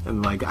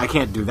 And, like, I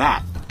can't do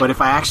that. But if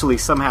I actually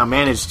somehow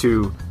manage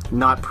to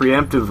not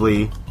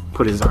preemptively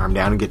put his arm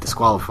down and get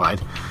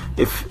disqualified,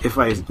 if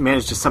I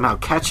manage to somehow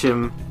catch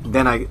him,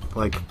 then I,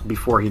 like,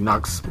 before he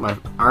knocks my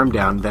arm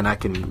down, then I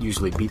can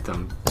usually beat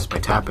them just by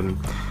tapping.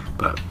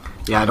 But,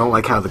 yeah, I don't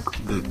like how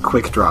the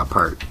quick draw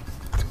part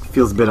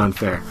feels a bit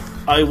unfair.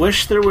 I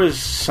wish there was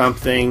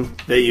something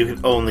that you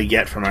could only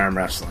get from arm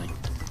wrestling.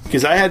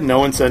 Because I had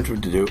no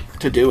incentive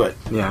to do it.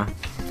 Yeah.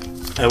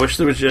 I wish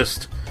there was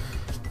just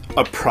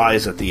a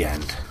prize at the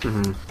end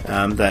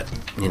that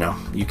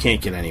you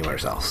can't get anywhere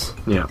else.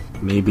 Yeah,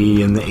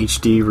 maybe in the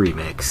HD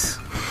remakes.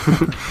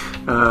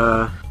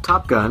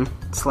 Top Gun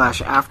 /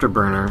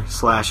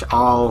 Afterburner /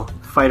 all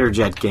fighter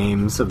jet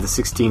games of the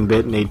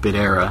 16-bit and 8-bit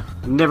era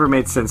never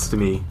made sense to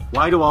me.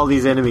 Why do all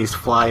these enemies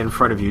fly in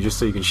front of you just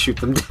so you can shoot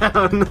them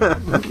down?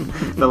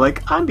 They're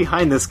like, I'm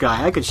behind this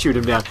guy, I can shoot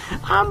him down.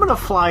 I'm gonna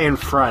fly in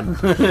front.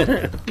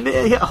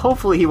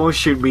 Hopefully he won't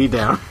shoot me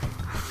down.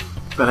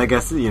 But I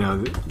guess,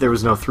 there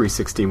was no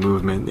 360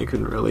 movement. They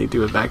couldn't really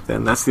do it back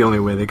then. That's the only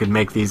way they could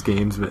make these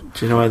games. But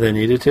do you know why they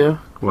needed to?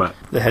 What?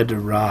 They had to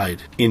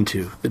ride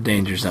into the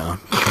danger zone.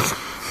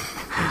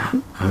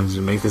 I was going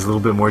to make this a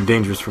little bit more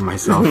dangerous for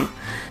myself.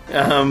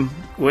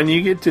 When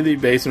you get to the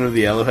basement of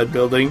the Yellowhead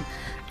building,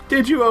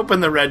 did you open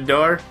the red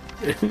door?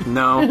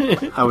 No,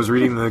 I was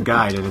reading the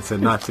guide and it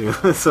said not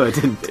to, so I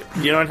didn't.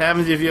 You know what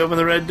happens if you open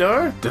the red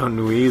door? Don't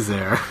nuise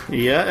there.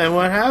 Yeah, and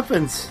what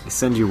happens? They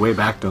send you way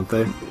back, don't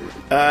they?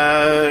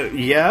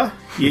 Yeah,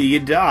 you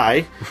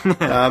die.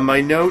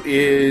 My note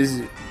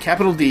is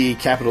capital D,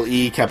 capital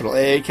E, capital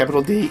A,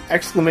 capital D,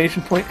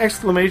 exclamation point,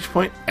 exclamation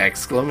point,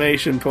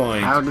 exclamation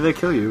point. How did they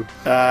kill you?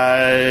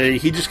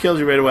 He just kills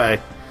you right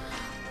away.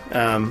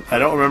 I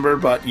don't remember,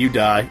 but you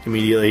die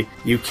immediately.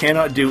 You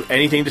cannot do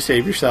anything to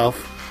save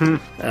yourself.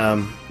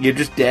 You're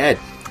just dead.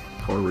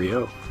 Poor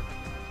Rio.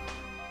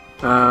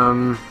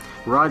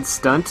 Rod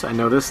Stunt, I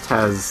noticed,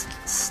 has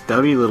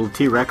stubby little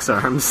T-Rex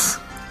arms.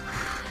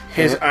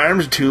 His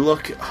arms do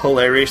look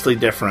hilariously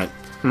different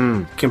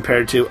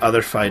compared to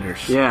other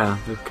fighters. Yeah,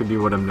 that could be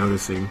what I'm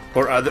noticing.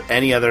 Or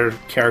any other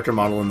character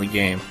model in the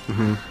game.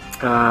 Mm-hmm.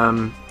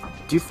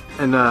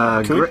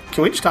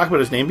 Can we just talk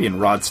about his name being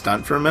Rod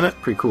Stunt for a minute?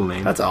 Pretty cool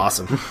name. That's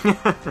awesome.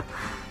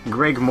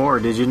 Greg Moore,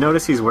 did you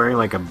notice he's wearing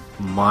like a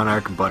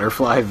monarch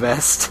butterfly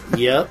vest?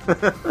 Yep.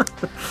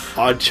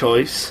 Odd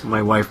choice.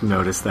 My wife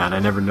noticed that. I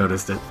never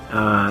noticed it.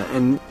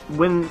 And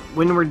when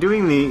we're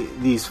doing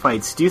these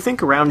fights, do you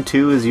think round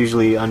 2 is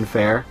usually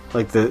unfair?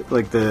 Like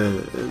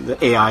the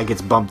AI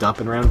gets bumped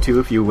up in round 2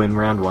 if you win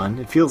round 1?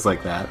 It feels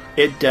like that.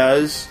 It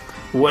does.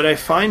 What I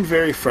find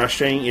very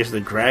frustrating is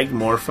the Greg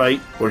Moore fight,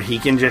 where he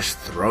can just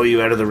throw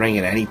you out of the ring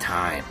at any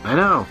time. I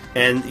know.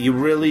 And you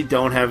really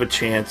don't have a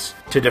chance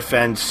to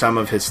defend some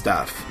of his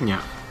stuff.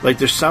 Yeah. Like,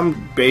 there's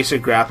some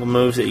basic grapple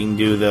moves that you can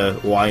do the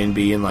Y and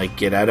B and, like,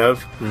 get out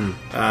of.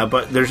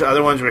 But there's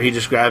other ones where he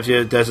just grabs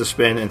you, does a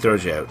spin, and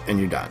throws you out, and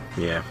you're done.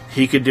 Yeah.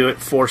 He could do it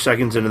 4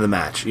 seconds into the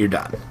match. You're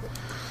done.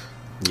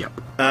 Yep.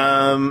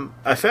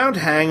 I found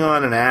Hang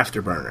On and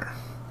Afterburner.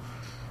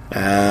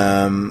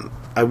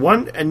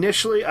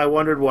 Initially, I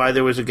wondered why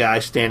there was a guy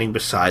standing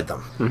beside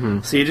them.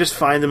 Mm-hmm. So you just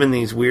find them in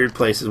these weird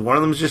places. One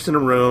of them's just in a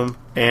room,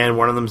 and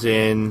one of them's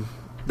in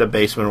the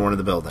basement of one of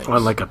the buildings.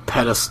 On like a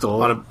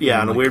pedestal. On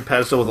a weird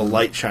pedestal with a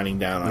light shining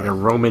down on it. Like a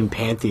Roman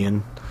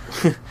pantheon.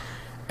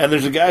 And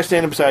there's a guy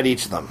standing beside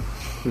each of them.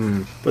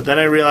 But then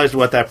I realized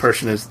what that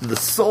person is. The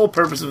sole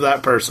purpose of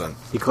that person.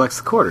 He collects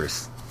the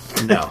quarters.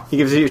 No. He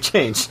gives you your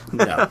change.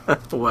 No.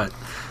 What?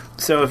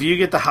 So if you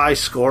get the high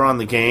score on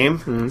the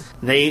game,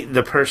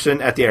 the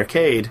person at the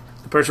arcade,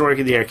 the person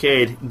working at the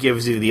arcade,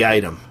 gives you the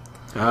item.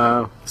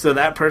 Oh. So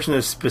that person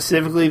is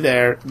specifically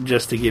there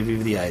just to give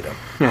you the item.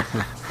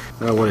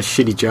 Oh, what a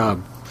shitty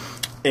job.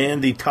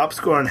 And the top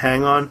score on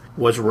Hang On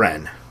was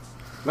Ren.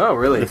 Oh,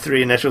 really? The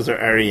 3 initials are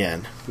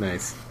R-E-N.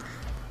 Nice.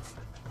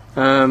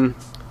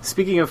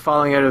 Speaking of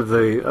falling out of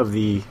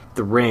the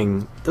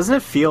ring, doesn't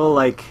it feel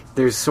like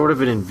there's sort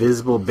of an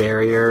invisible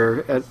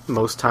barrier at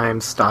most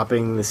times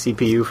stopping the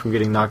CPU from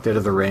getting knocked out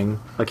of the ring?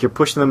 Like you're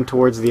pushing them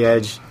towards the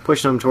edge,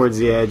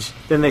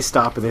 then they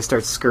stop and they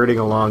start skirting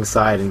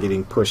alongside and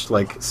getting pushed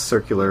like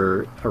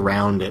circular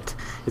around it.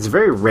 It's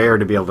very rare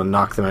to be able to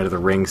knock them out of the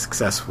ring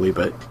successfully,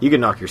 but you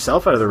can knock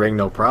yourself out of the ring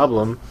no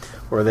problem,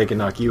 or they can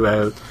knock you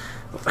out.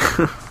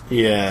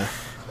 Yeah.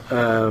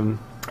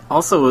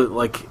 Also,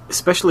 like,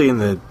 especially in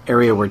the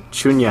area where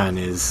Chunyan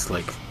is,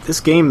 like, this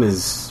game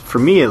is, for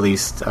me at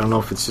least, I don't know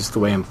if it's just the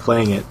way I'm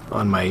playing it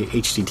on my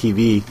HD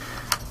TV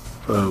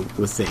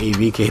with the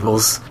AV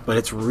cables, but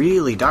it's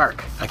really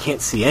dark. I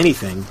can't see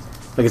anything.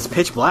 Like, it's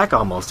pitch black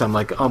almost. I'm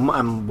like,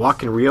 I'm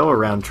walking Rio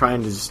around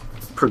trying to just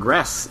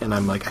progress, and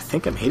I'm like, I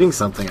think I'm hitting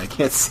something. I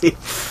can't see.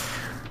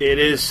 It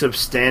is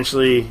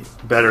substantially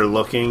better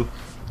looking,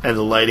 and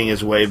the lighting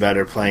is way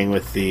better playing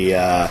with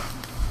the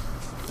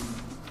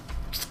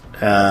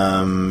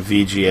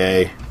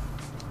VGA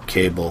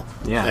cable.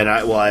 Yeah. And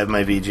I have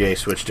my VGA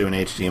switched to an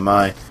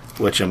HDMI,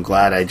 which I'm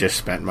glad I just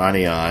spent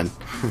money on.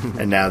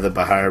 And now the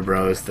Bahar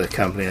Bros, the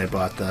company I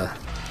bought the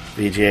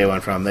VGA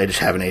one from, they just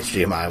have an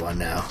HDMI one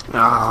now.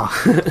 Oh.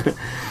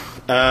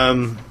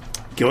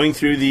 Going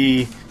through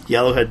the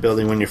Yellowhead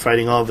building when you're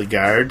fighting all the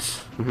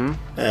guards,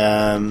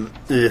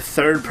 the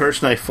third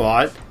person I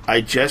fought, I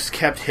just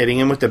kept hitting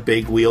him with the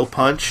big wheel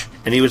punch,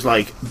 and he was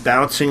like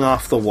bouncing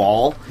off the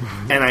wall,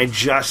 and I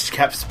just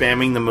kept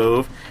spamming the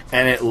move,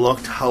 and it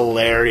looked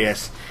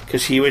hilarious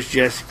because he was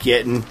just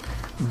getting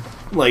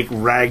like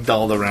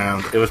ragdolled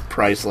around. It was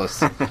priceless.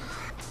 Do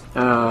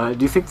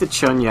you think the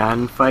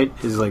Chunyan fight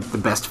is like the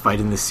best fight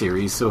in the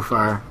series so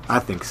far? I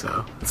think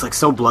so. It's like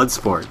so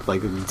Bloodsport,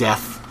 like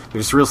death.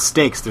 There's real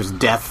stakes. There's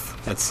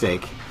death at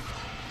stake.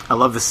 I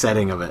love the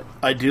setting of it.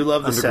 I do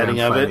love the setting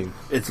of it.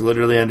 It's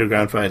literally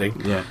underground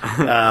fighting. Yeah.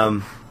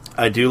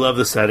 I do love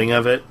the setting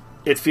of it.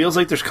 It feels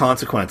like there's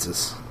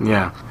consequences.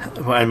 Yeah.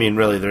 Well, I mean,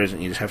 really, there isn't.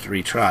 You just have to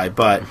retry.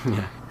 But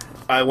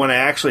when I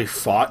actually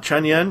fought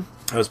Chunyan,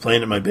 I was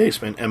playing in my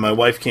basement, and my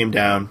wife came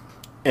down,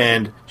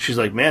 and she's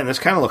like, "Man, this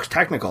kind of looks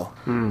technical."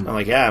 I'm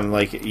like, "Yeah." I'm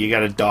like, "You got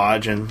to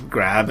dodge and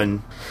grab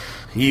and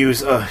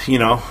use,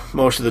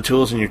 most of the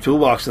tools in your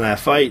toolbox in that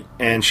fight."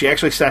 And she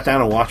actually sat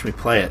down and watched me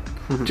play it,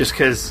 just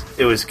because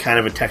it was kind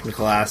of a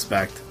technical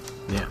aspect.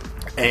 Yeah.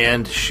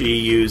 And she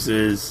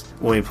uses,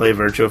 when we play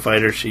Virtua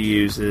Fighter, she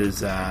uses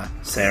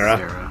Sarah.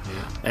 Yeah.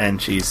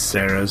 And she's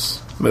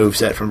Sarah's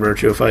moveset from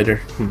Virtua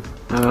Fighter.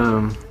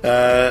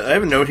 I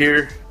have a note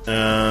here.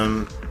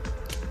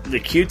 The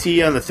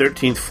QT on the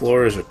 13th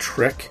floor is a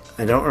trick.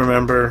 I don't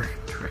remember.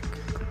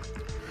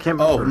 Can't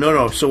remember. Oh,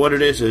 no. So what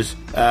it is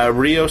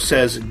Rio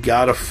says,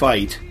 "Gotta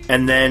fight."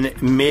 And then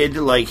mid,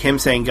 like, him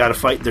saying, "Gotta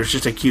fight," there's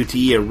just a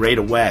QTE right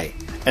away.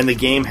 And the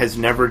game has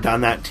never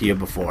done that to you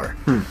before.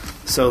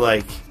 So,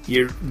 like,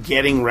 you're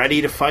getting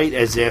ready to fight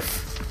as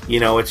if,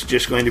 it's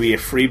just going to be a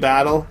free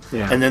battle.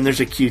 Yeah. And then there's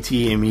a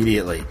QTE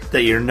immediately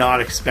that you're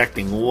not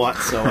expecting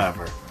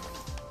whatsoever.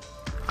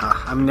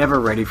 I'm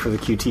never ready for the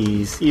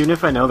QTEs. Even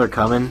if I know they're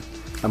coming,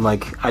 I'm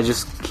like, I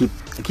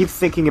keep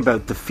thinking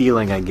about the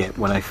feeling I get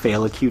when I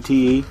fail a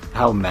QTE,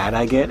 how mad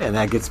I get, and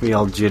that gets me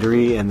all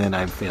jittery, and then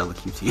I fail the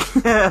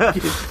QTE.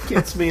 It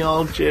gets me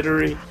all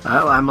jittery.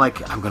 I'm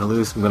like, I'm gonna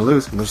lose, I'm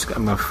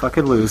gonna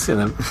fucking lose,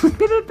 and I'm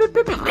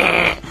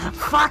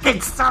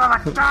fucking son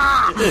of a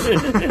god!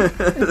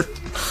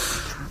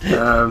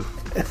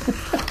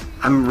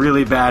 I'm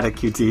really bad at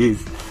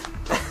QTEs.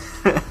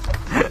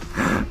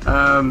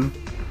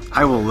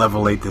 I will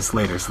level 8 this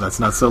later, so that's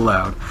not so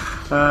loud.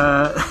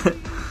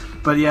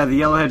 But yeah, the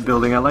Yellowhead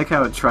building, I like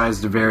how it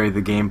tries to vary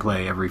the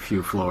gameplay every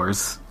few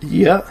floors.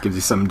 Yeah. Gives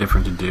you something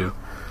different to do.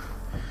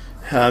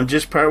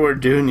 Just part where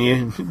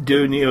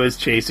Dunio is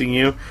chasing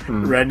you.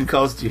 Red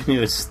calls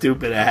Dunio a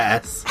stupid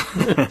ass.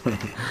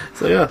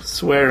 So yeah,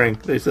 swearing.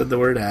 They said the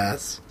word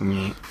ass.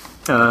 Yeah.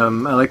 I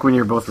like when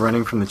you're both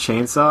running from the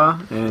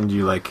chainsaw and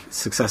you like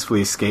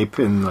successfully escape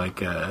and like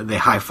they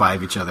high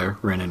five each other,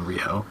 Ren and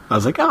Rio. I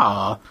was like,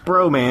 aw,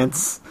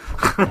 bromance.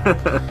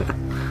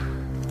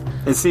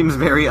 It seems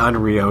very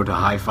un-Rio to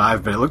high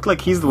five, but it looked like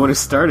he's the one who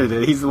started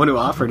it. He's the one who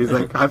offered. He's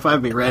like, high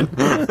five me, Ren.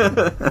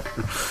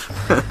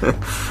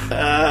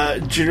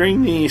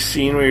 During the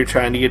scene where you're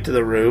trying to get to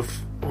the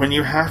roof, when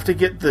you have to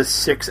get the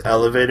 6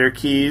 elevator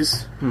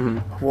keys,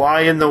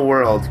 why in the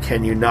world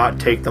can you not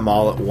take them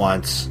all at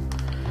once?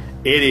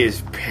 It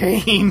is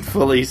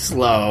painfully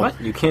slow. What?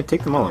 You can't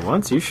take them all at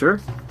once? You sure?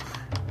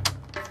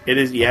 It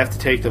is. You have to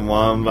take them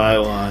one by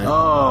one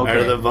Oh, okay. out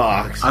of the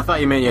box. I thought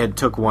you meant you had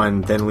took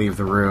one, then leave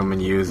the room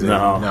and use it.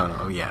 No.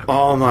 No, yeah.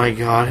 Oh my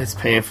god, it's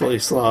painfully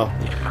slow.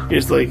 Yeah. You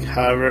just like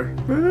hover,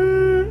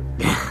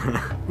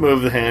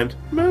 move the hand.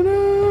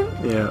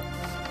 Yeah.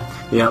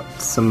 Yep.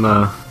 Some.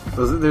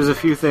 There's a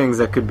few things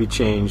that could be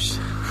changed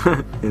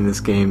in this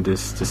game to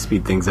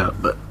speed things up,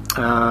 but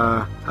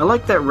I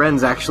like that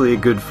Ren's actually a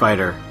good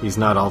fighter. He's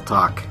not all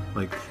talk.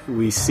 Like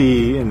we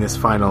see in this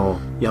final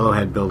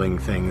Yellowhead building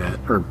thing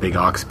or Big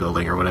Ox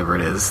building or whatever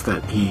it is,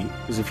 that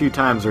there's a few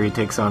times where he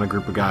takes on a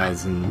group of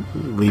guys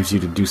and leaves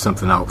you to do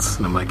something else,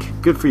 and I'm like,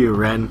 good for you,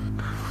 Ren.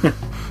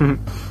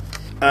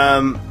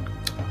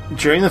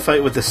 During the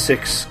fight with the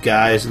 6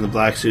 guys in the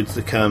black suits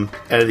that come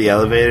out of the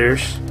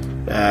elevators,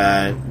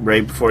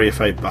 right before you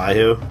fight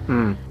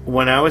Baihu,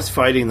 when I was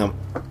fighting them,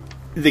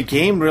 the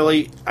game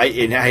really, I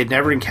had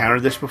never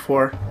encountered this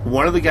before.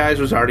 One of the guys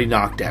was already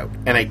knocked out,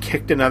 and I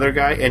kicked another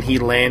guy, and he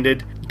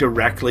landed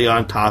directly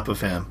on top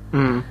of him.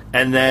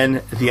 And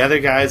then the other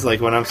guys, like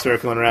when I'm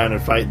circling around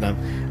and fighting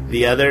them,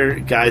 the other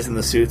guys in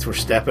the suits were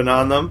stepping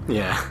on them.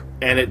 Yeah.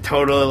 And it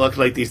totally looked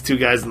like these 2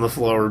 guys on the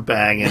floor were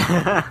banging,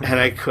 and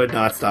I could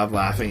not stop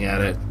laughing at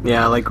it.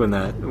 Yeah, I like when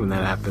that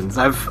happens.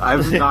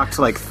 I've knocked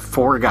like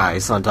 4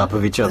 guys on top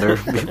of each other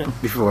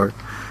before.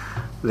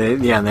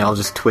 And they all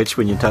just twitch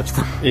when you touch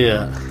them.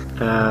 Yeah.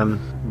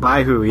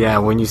 Baihu, yeah,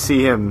 when you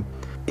see him,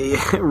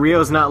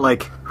 Rio's not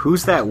like,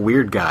 who's that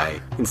weird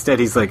guy? Instead,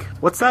 he's like,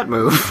 what's that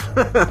move?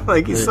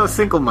 Like, he's so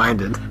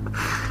single-minded.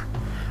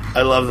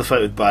 I love the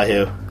fight with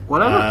Baihu.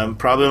 Whatever.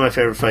 Probably my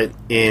favorite fight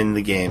in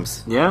the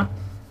games. Yeah?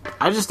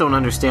 I just don't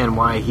understand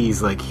why he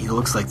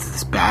looks like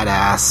this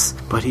badass,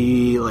 but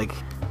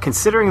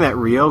considering that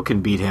Rio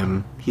can beat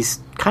him, he's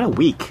kind of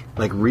weak.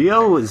 Like,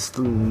 Rio is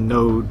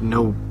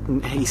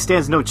he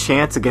stands no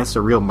chance against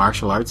a real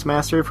martial arts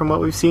master from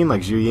what we've seen,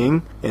 like Zhu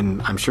Ying,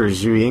 and I'm sure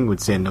Zhu Ying would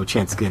stand no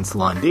chance against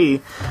Lan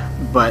Di,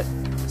 but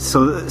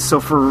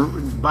so for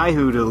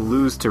Baihu to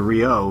lose to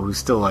Rio, who's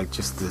still like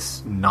just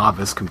this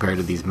novice compared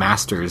to these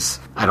masters,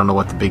 I don't know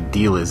what the big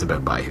deal is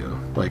about Baihu.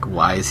 Like,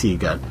 why has he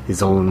got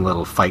his own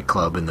little fight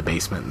club in the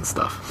basement and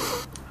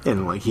stuff?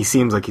 And like, he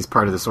seems like he's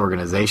part of this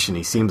organization.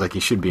 He seems like he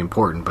should be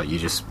important, but you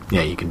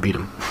can beat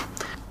him.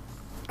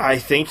 I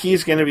think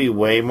he's going to be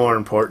way more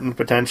important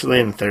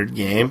potentially in the 3rd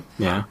game.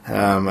 Yeah.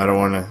 I don't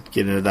want to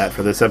get into that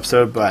for this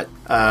episode, but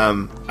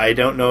I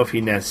don't know if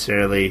he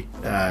necessarily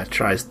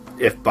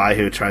if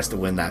Baihu tries to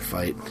win that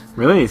fight.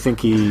 Really? You think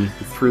he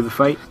threw the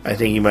fight? I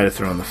think he might have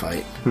thrown the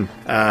fight.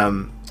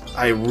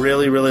 I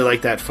really, really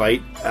like that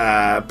fight.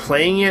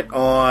 Playing it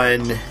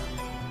on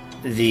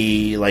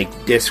the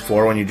disc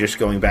 4 when you're just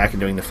going back and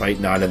doing the fight,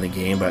 not in the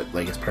game, but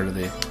it's part of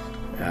the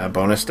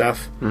bonus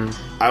stuff.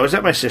 I was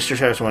at my sister's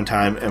house one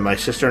time, and my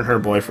sister and her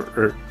boyfriend,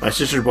 or my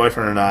sister's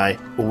boyfriend and I,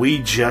 we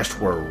just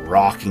were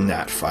rocking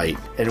that fight,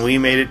 and we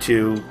made it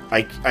to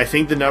I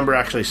think the number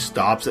actually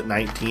stops at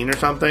 19 or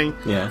something.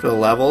 Yeah. For the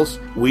levels.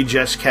 We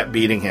just kept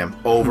beating him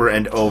over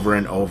and over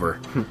and over,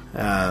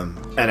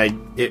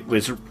 and it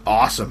was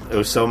awesome. It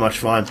was so much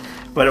fun,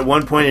 but at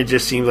one point it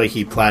just seemed like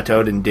he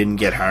plateaued and didn't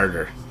get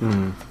harder.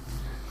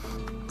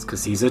 It's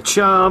because he's a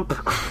chump.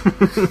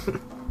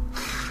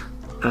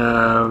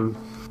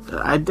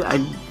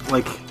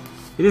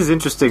 It is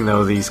interesting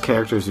though, these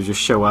characters who just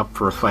show up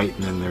for a fight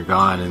and then they're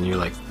gone, and you're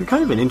like, you're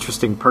kind of an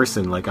interesting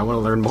person. Like, I want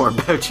to learn more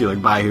about you, like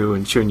Baihu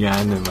and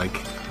Chunyan, and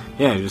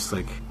just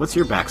like, what's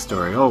your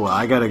backstory? Oh, well,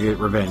 I gotta get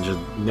revenge.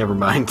 Never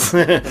mind.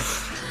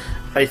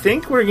 I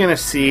think we're gonna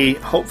see,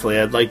 hopefully,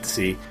 I'd like to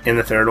see in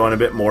the 3rd one a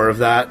bit more of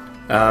that.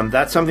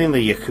 That's something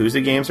the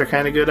Yakuza games are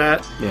kind of good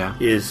at. Yeah.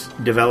 Is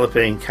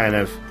developing kind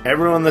of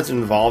everyone that's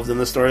involved in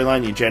the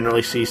storyline. You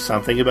generally see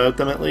something about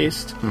them at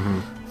least.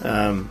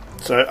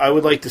 So I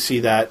would like to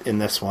see that in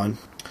this one.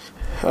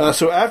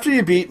 So after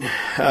you beat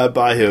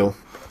Baihu,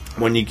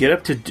 when you get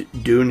up to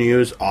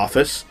Dunyu's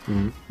office,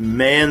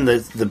 man,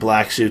 the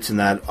black suits in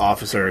that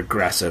office are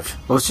aggressive.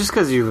 Well, it's just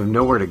because you have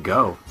nowhere to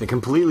go. They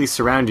completely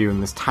surround you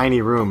in this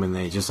tiny room, and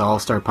they just all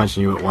start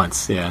punching you at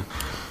once. Yeah.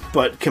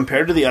 But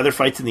compared to the other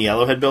fights in the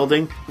Yellowhead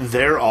building,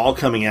 they're all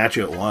coming at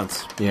you at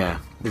once. Yeah.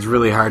 It's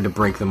really hard to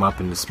break them up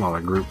into smaller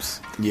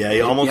groups. Yeah,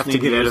 you almost have need to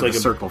get out of the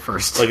circle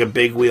first. Like a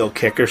big wheel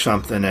kick or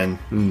something,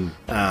 and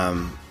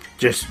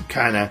just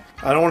kind of,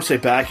 I don't want to say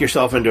back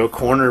yourself into a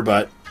corner,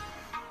 but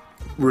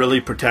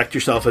really protect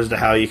yourself as to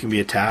how you can be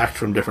attacked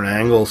from different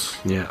angles.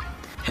 Yeah.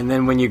 And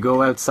then when you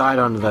go outside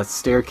onto that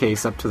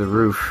staircase up to the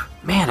roof,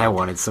 man, I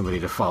wanted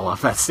somebody to fall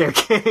off that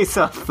staircase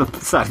off the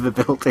side of the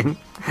building.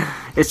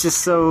 It's just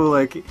so,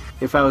 like,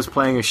 if I was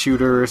playing a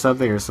shooter or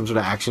something, or some sort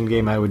of action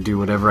game, I would do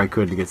whatever I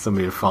could to get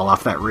somebody to fall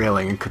off that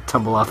railing and could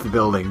tumble off the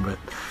building, but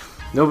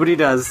nobody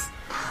does.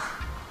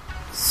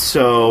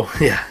 So,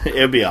 yeah,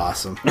 it'd be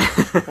awesome.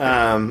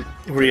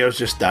 Rio's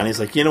just done. He's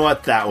like, you know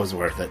what? That was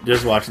worth it.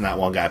 Just watching that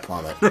one guy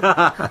plummet.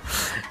 The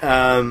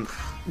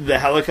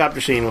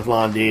helicopter scene with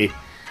Lan Di,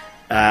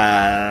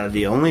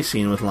 the only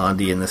scene with Lan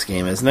Di in this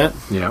game, isn't it?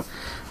 Yeah.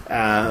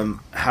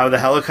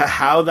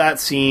 How that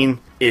scene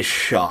is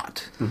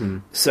shot.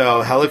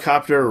 So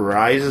helicopter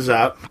rises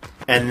up,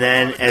 and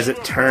then as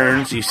it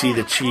turns, you see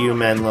the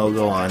Chi-Yu-Men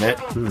logo on it,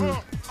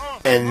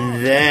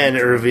 and then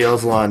it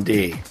reveals Lan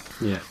Di.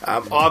 Yeah.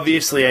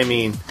 Obviously, I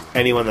mean,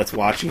 anyone that's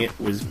watching it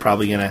was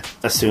probably going to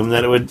assume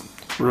that it would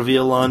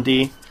reveal Lan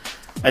Di.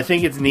 I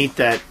think it's neat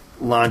that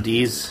Lan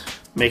Di's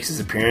makes his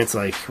appearance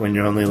like when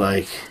you're only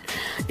like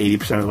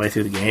 80% of the way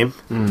through the game.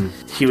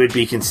 He would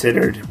be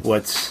considered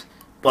what's...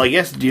 Well, I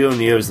guess Dio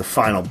Neo is the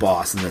final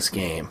boss in this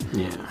game.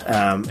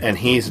 Yeah. And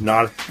he's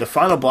not... The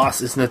final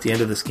boss isn't at the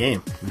end of this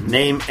game.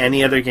 Name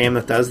any other game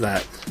that does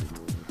that.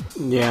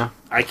 Yeah.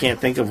 I can't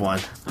think of one.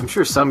 I'm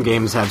sure some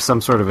games have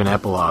some sort of an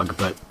epilogue,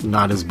 but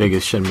not as big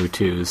as Shenmue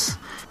 2's.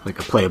 Like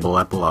a playable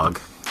epilogue.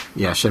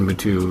 Yeah, Shenmue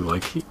 2,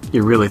 like,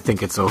 you really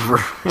think it's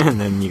over,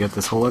 and then you get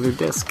this whole other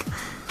disc.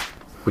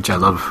 Which I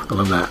love. I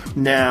love that.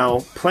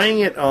 Now, playing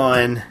it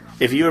on...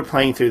 If you were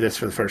playing through this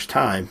for the first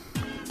time,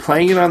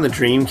 playing it on the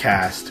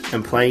Dreamcast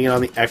and playing it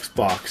on the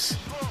Xbox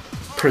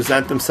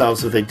present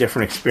themselves with a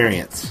different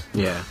experience.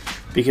 Yeah.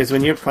 Because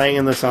when you're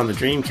playing this on the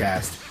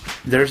Dreamcast,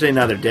 there's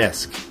another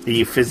disc that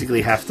you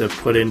physically have to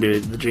put into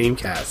the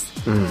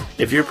Dreamcast.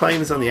 If you're playing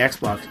this on the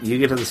Xbox, you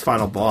get to this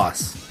final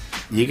boss,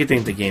 you could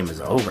think the game is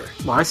over.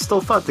 Well, I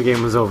still thought the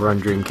game was over on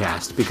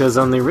Dreamcast, because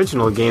on the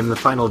original game, the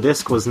final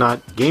disc was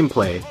not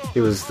gameplay. It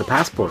was the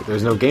passport.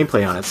 There's no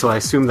gameplay on it, so I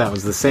assumed that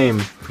was the same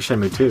for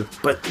Shenmue 2.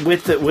 But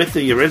with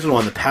the original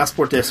one, the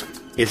passport disc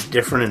is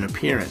different in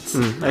appearance.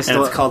 And it's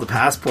called the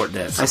passport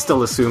disc. I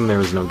still assume there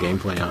was no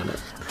gameplay on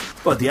it.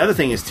 But the other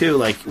thing is, too,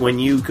 like, when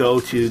you go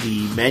to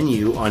the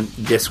menu on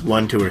disc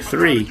 1, 2, or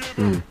 3,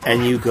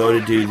 and you go to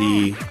do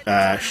the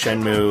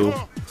Shenmue,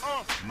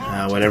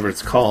 whatever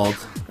it's called,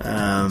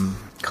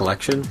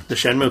 Collection? the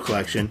Shenmue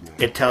collection,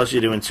 it tells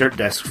you to insert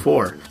disc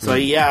 4. So,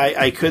 yeah,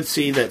 I could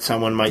see that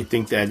someone might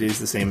think that is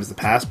the same as the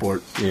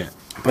passport. Yeah.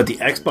 But the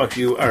Xbox,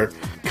 you are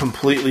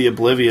completely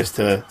oblivious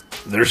to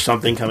there's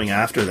something coming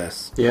after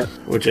this. Yeah.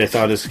 Which I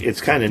thought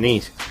it's kind of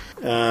neat.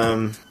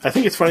 I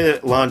think it's funny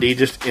that Lan Di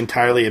just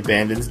entirely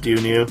abandons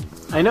Dio.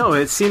 I know,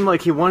 it seemed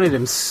like he wanted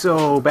him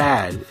so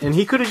bad. And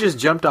he could have just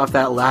jumped off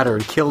that ladder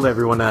and killed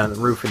everyone on the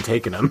roof and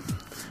taken him.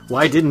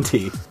 Why didn't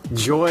he?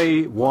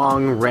 Joy,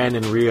 Wong, Ren,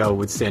 and Ryo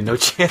would stand no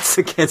chance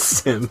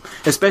against him.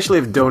 Especially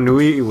if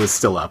Donui was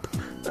still up.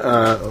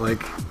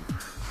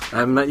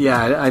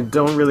 I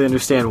don't really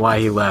understand why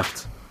he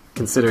left.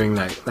 Considering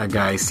that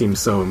guy seems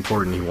so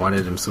important, he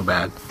wanted him so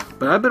bad.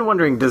 But I've been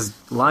wondering, does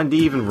Lan Di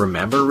even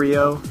remember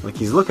Ryo? Like,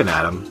 he's looking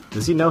at him.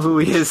 Does he know who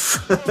he is?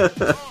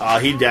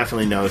 He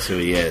definitely knows who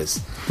he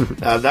is.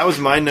 That was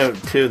my note,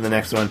 too, the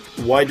next one.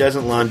 Why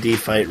doesn't Lan Di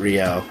fight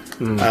Ryo?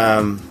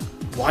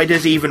 Why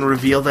does he even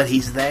reveal that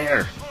he's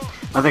there?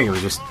 I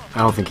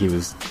don't think he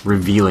was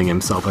revealing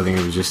himself. I think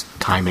it was just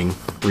timing.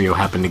 Ryo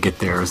happened to get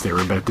there as they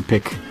were about to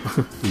pick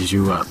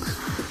Zhu up.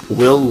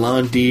 Will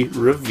Lan Di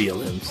reveal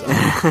himself?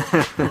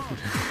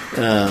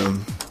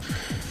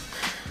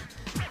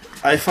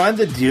 I find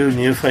the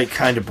Dio fight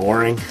kind of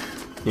boring.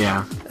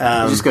 Yeah.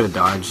 You just gotta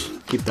dodge.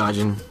 Keep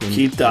dodging.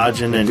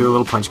 And do a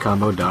little punch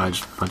combo,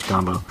 dodge, punch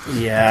combo.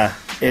 Yeah.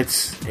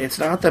 It's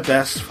not the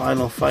best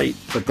final fight.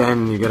 But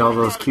then you get all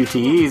those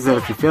QTEs that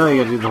if you fail,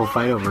 you gotta do the whole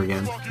fight over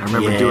again. I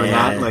remember doing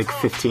that like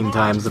 15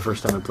 times the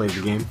first time I played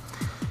the game.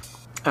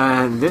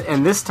 And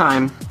this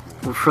time,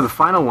 for the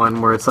final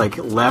one, where it's like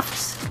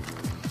left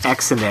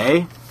X and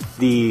A,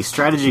 the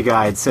strategy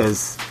guide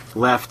says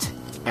left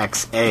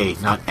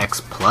XA, not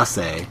X plus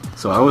A.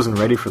 So I wasn't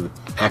ready for the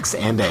X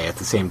and A at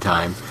the same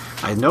time.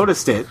 I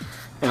noticed it,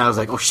 and I was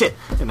like, oh shit,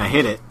 and I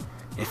hit it.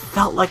 It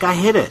felt like I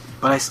hit it,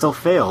 but I still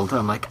failed.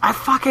 I'm like, I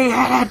fucking hit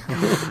it!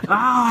 Oh,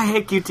 I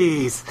hate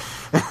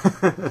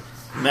QTs.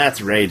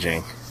 Matt's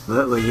raging.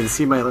 You can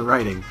see my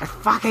writing. I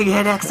fucking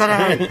hit X and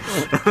A!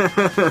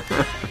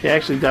 He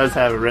actually does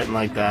have it written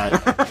like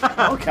that.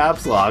 All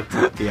caps locked.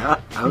 Yeah,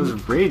 I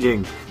was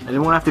raging. I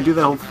didn't want to have to do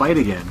that whole fight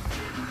again.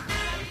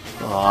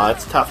 Oh,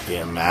 it's tough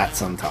being Matt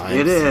sometimes.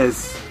 It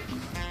is.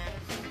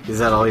 Is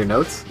that all your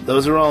notes?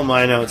 Those are all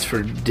my notes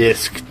for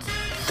Disc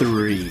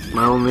 3.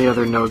 My only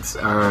other notes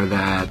are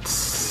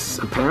that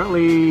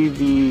apparently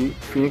the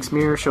Phoenix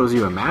Mirror shows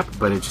you a map,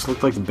 but it just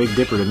looked like the Big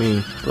Dipper to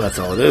me. Well, that's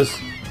all it is.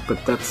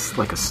 But that's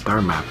like a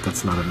star map.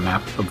 That's not a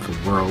map of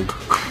the world.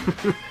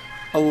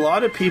 A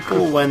lot of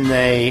people, when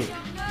they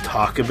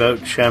talk about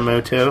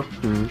Shenmue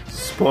 2,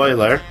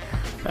 spoiler,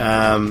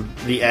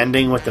 the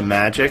ending with the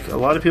magic, a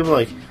lot of people are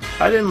like,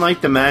 I didn't like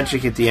the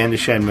magic at the end of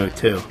Shenmue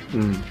 2.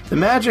 The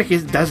magic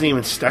doesn't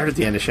even start at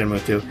the end of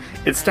Shenmue 2.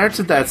 It starts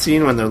at that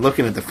scene when they're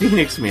looking at the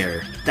Phoenix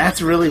Mirror.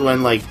 That's really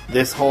when, like,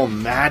 this whole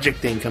magic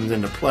thing comes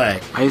into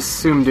play. I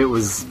assumed it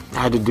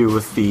had to do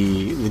with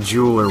the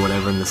jewel or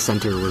whatever in the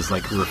center was,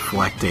 like,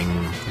 reflecting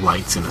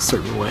lights in a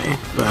certain way.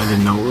 But I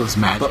didn't know it was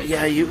magic. But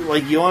yeah,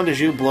 Yuan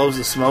Deju blows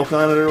the smoke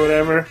on it or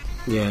whatever.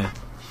 Yeah.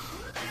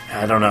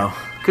 I don't know.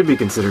 Could be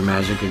considered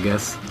magic, I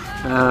guess.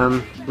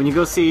 When you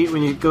go say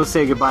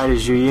goodbye to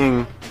Zhu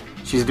Ying,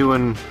 she's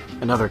doing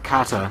another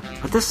kata.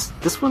 But this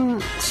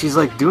one, she's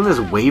like doing this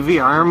wavy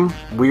arm,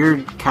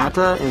 weird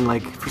kata, and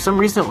like for some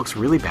reason it looks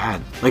really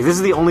bad. Like this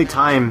is the only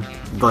time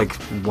like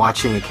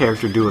watching a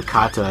character do a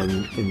kata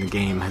in the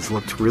game has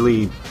looked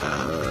really.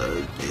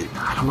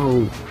 I don't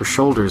know. Her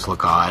shoulders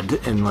look odd,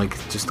 and like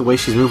just the way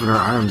she's moving her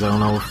arms. I don't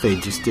know if they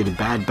just did a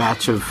bad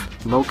batch of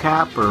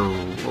mocap or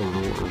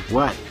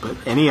what. But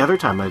any other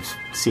time I've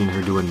seen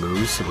her doing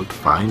moves, it looked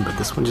fine. But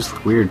this one just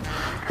looked weird.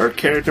 Her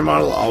character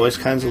model always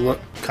kind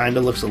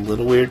of looks a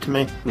little weird to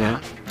me. Yeah.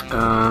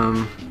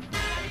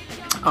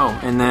 Oh,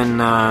 and then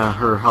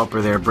her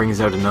helper there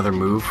brings out another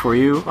move for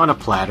you on a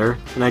platter,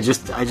 and I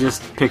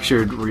just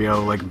pictured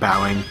Rio like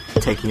bowing,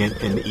 taking it,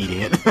 and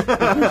eating it.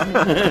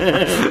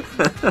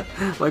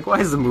 Like, why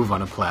is the move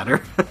on a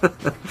platter?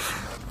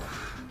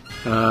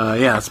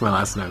 Yeah, that's my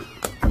last note.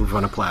 Move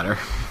on a platter.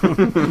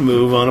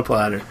 Move on a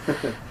platter.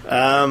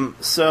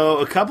 So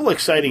a couple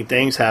exciting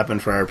things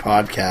happened for our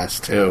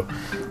podcast too.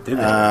 Did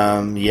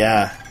they?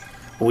 Yeah,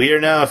 we are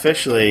now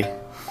officially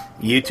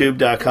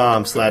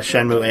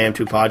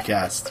youtube.com/ShenmueAM2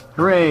 podcast.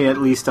 Hooray, at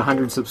least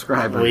 100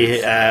 subscribers. We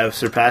have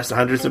surpassed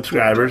 100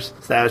 subscribers,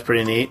 so that was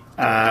pretty neat.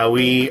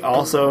 We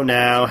also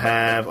now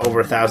have over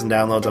 1,000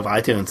 downloads of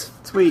iTunes.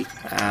 Sweet.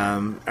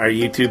 Our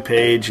YouTube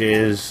page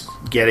is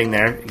getting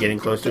there, getting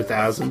close to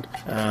 1,000.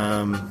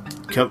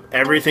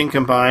 Everything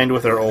combined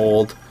with our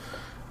old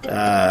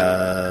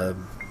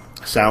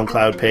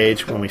SoundCloud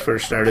page when we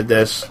first started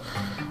this,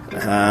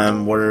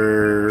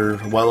 we're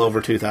well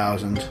over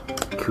 2,000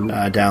 Cool.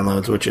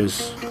 downloads, which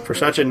is, for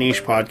such a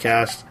niche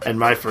podcast, and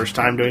my first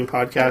time doing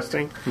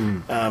podcasting,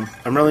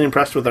 I'm really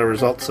impressed with our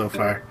results so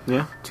far.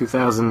 Yeah,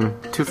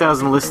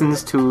 2,000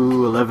 listens to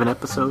 11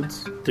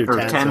 episodes. Through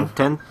or 10,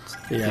 10?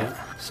 Yeah.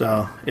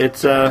 So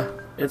it's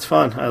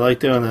fun. I like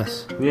doing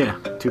this. Yeah,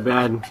 too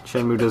bad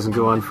Shenmue doesn't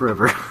go on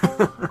forever.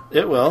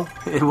 It will.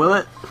 Will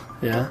it?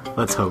 Yeah.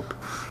 Let's hope.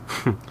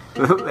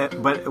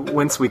 But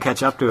once we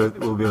catch up to it,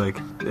 we'll be like,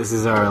 this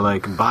is our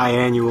like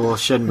biannual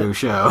Shenmue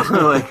show,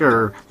 like,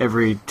 or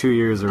every 2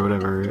 years or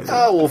whatever.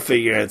 Oh, we'll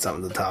figure out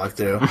something to talk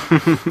to.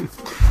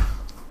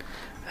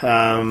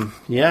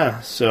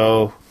 Yeah,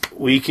 so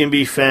we can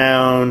be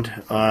found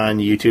on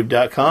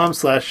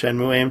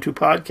youtube.com/ShenmueAM2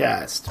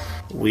 podcast.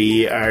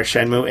 We are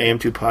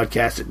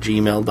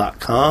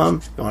ShenmueAM2podcast@gmail.com.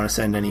 If you want to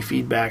send any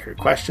feedback or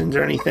questions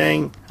or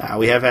anything.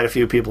 We have had a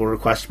few people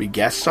request to be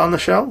guests on the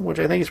show, which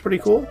I think is pretty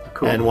cool.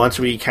 And once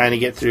we kind of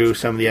get through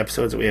some of the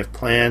episodes that we have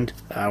planned,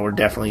 we're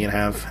definitely going to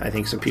have, I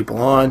think, some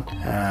people on.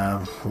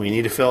 We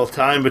need to fill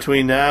time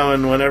between now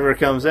and whenever it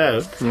comes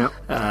out. Yep.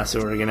 So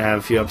we're going to have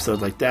a few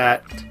episodes like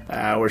that.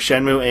 We're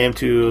Shenmue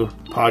AM2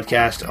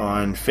 podcast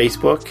on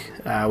Facebook.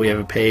 We have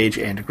a page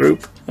and a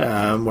group.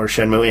 We're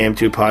Shenmue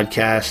AM2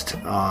 podcast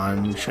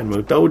on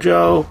Shenmue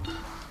Dojo.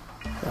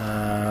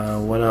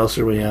 What else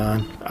are we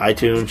on?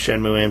 iTunes,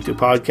 Shenmue AM2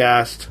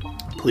 podcast.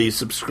 Please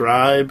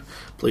subscribe.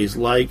 Please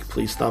like.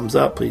 Please thumbs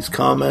up. Please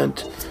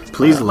comment.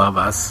 Please love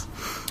us.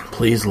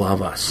 Please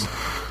love us.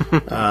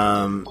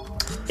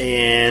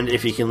 And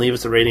if you can leave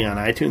us a rating on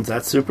iTunes,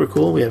 that's super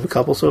cool. We have a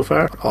couple so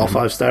far. All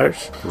 5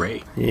 stars.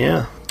 Great.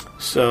 Yeah.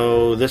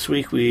 So this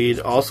week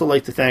we'd also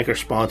like to thank our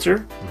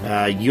sponsor,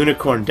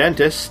 Unicorn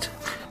Dentist.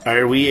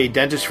 Are we a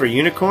dentist for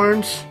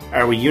unicorns?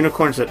 Are we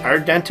unicorns that are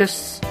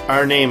dentists?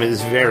 Our name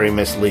is very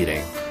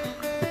misleading.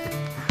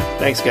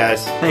 Thanks,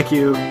 guys. Thank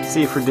you.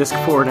 See you for Disc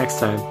 4 next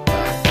time.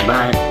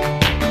 Bye.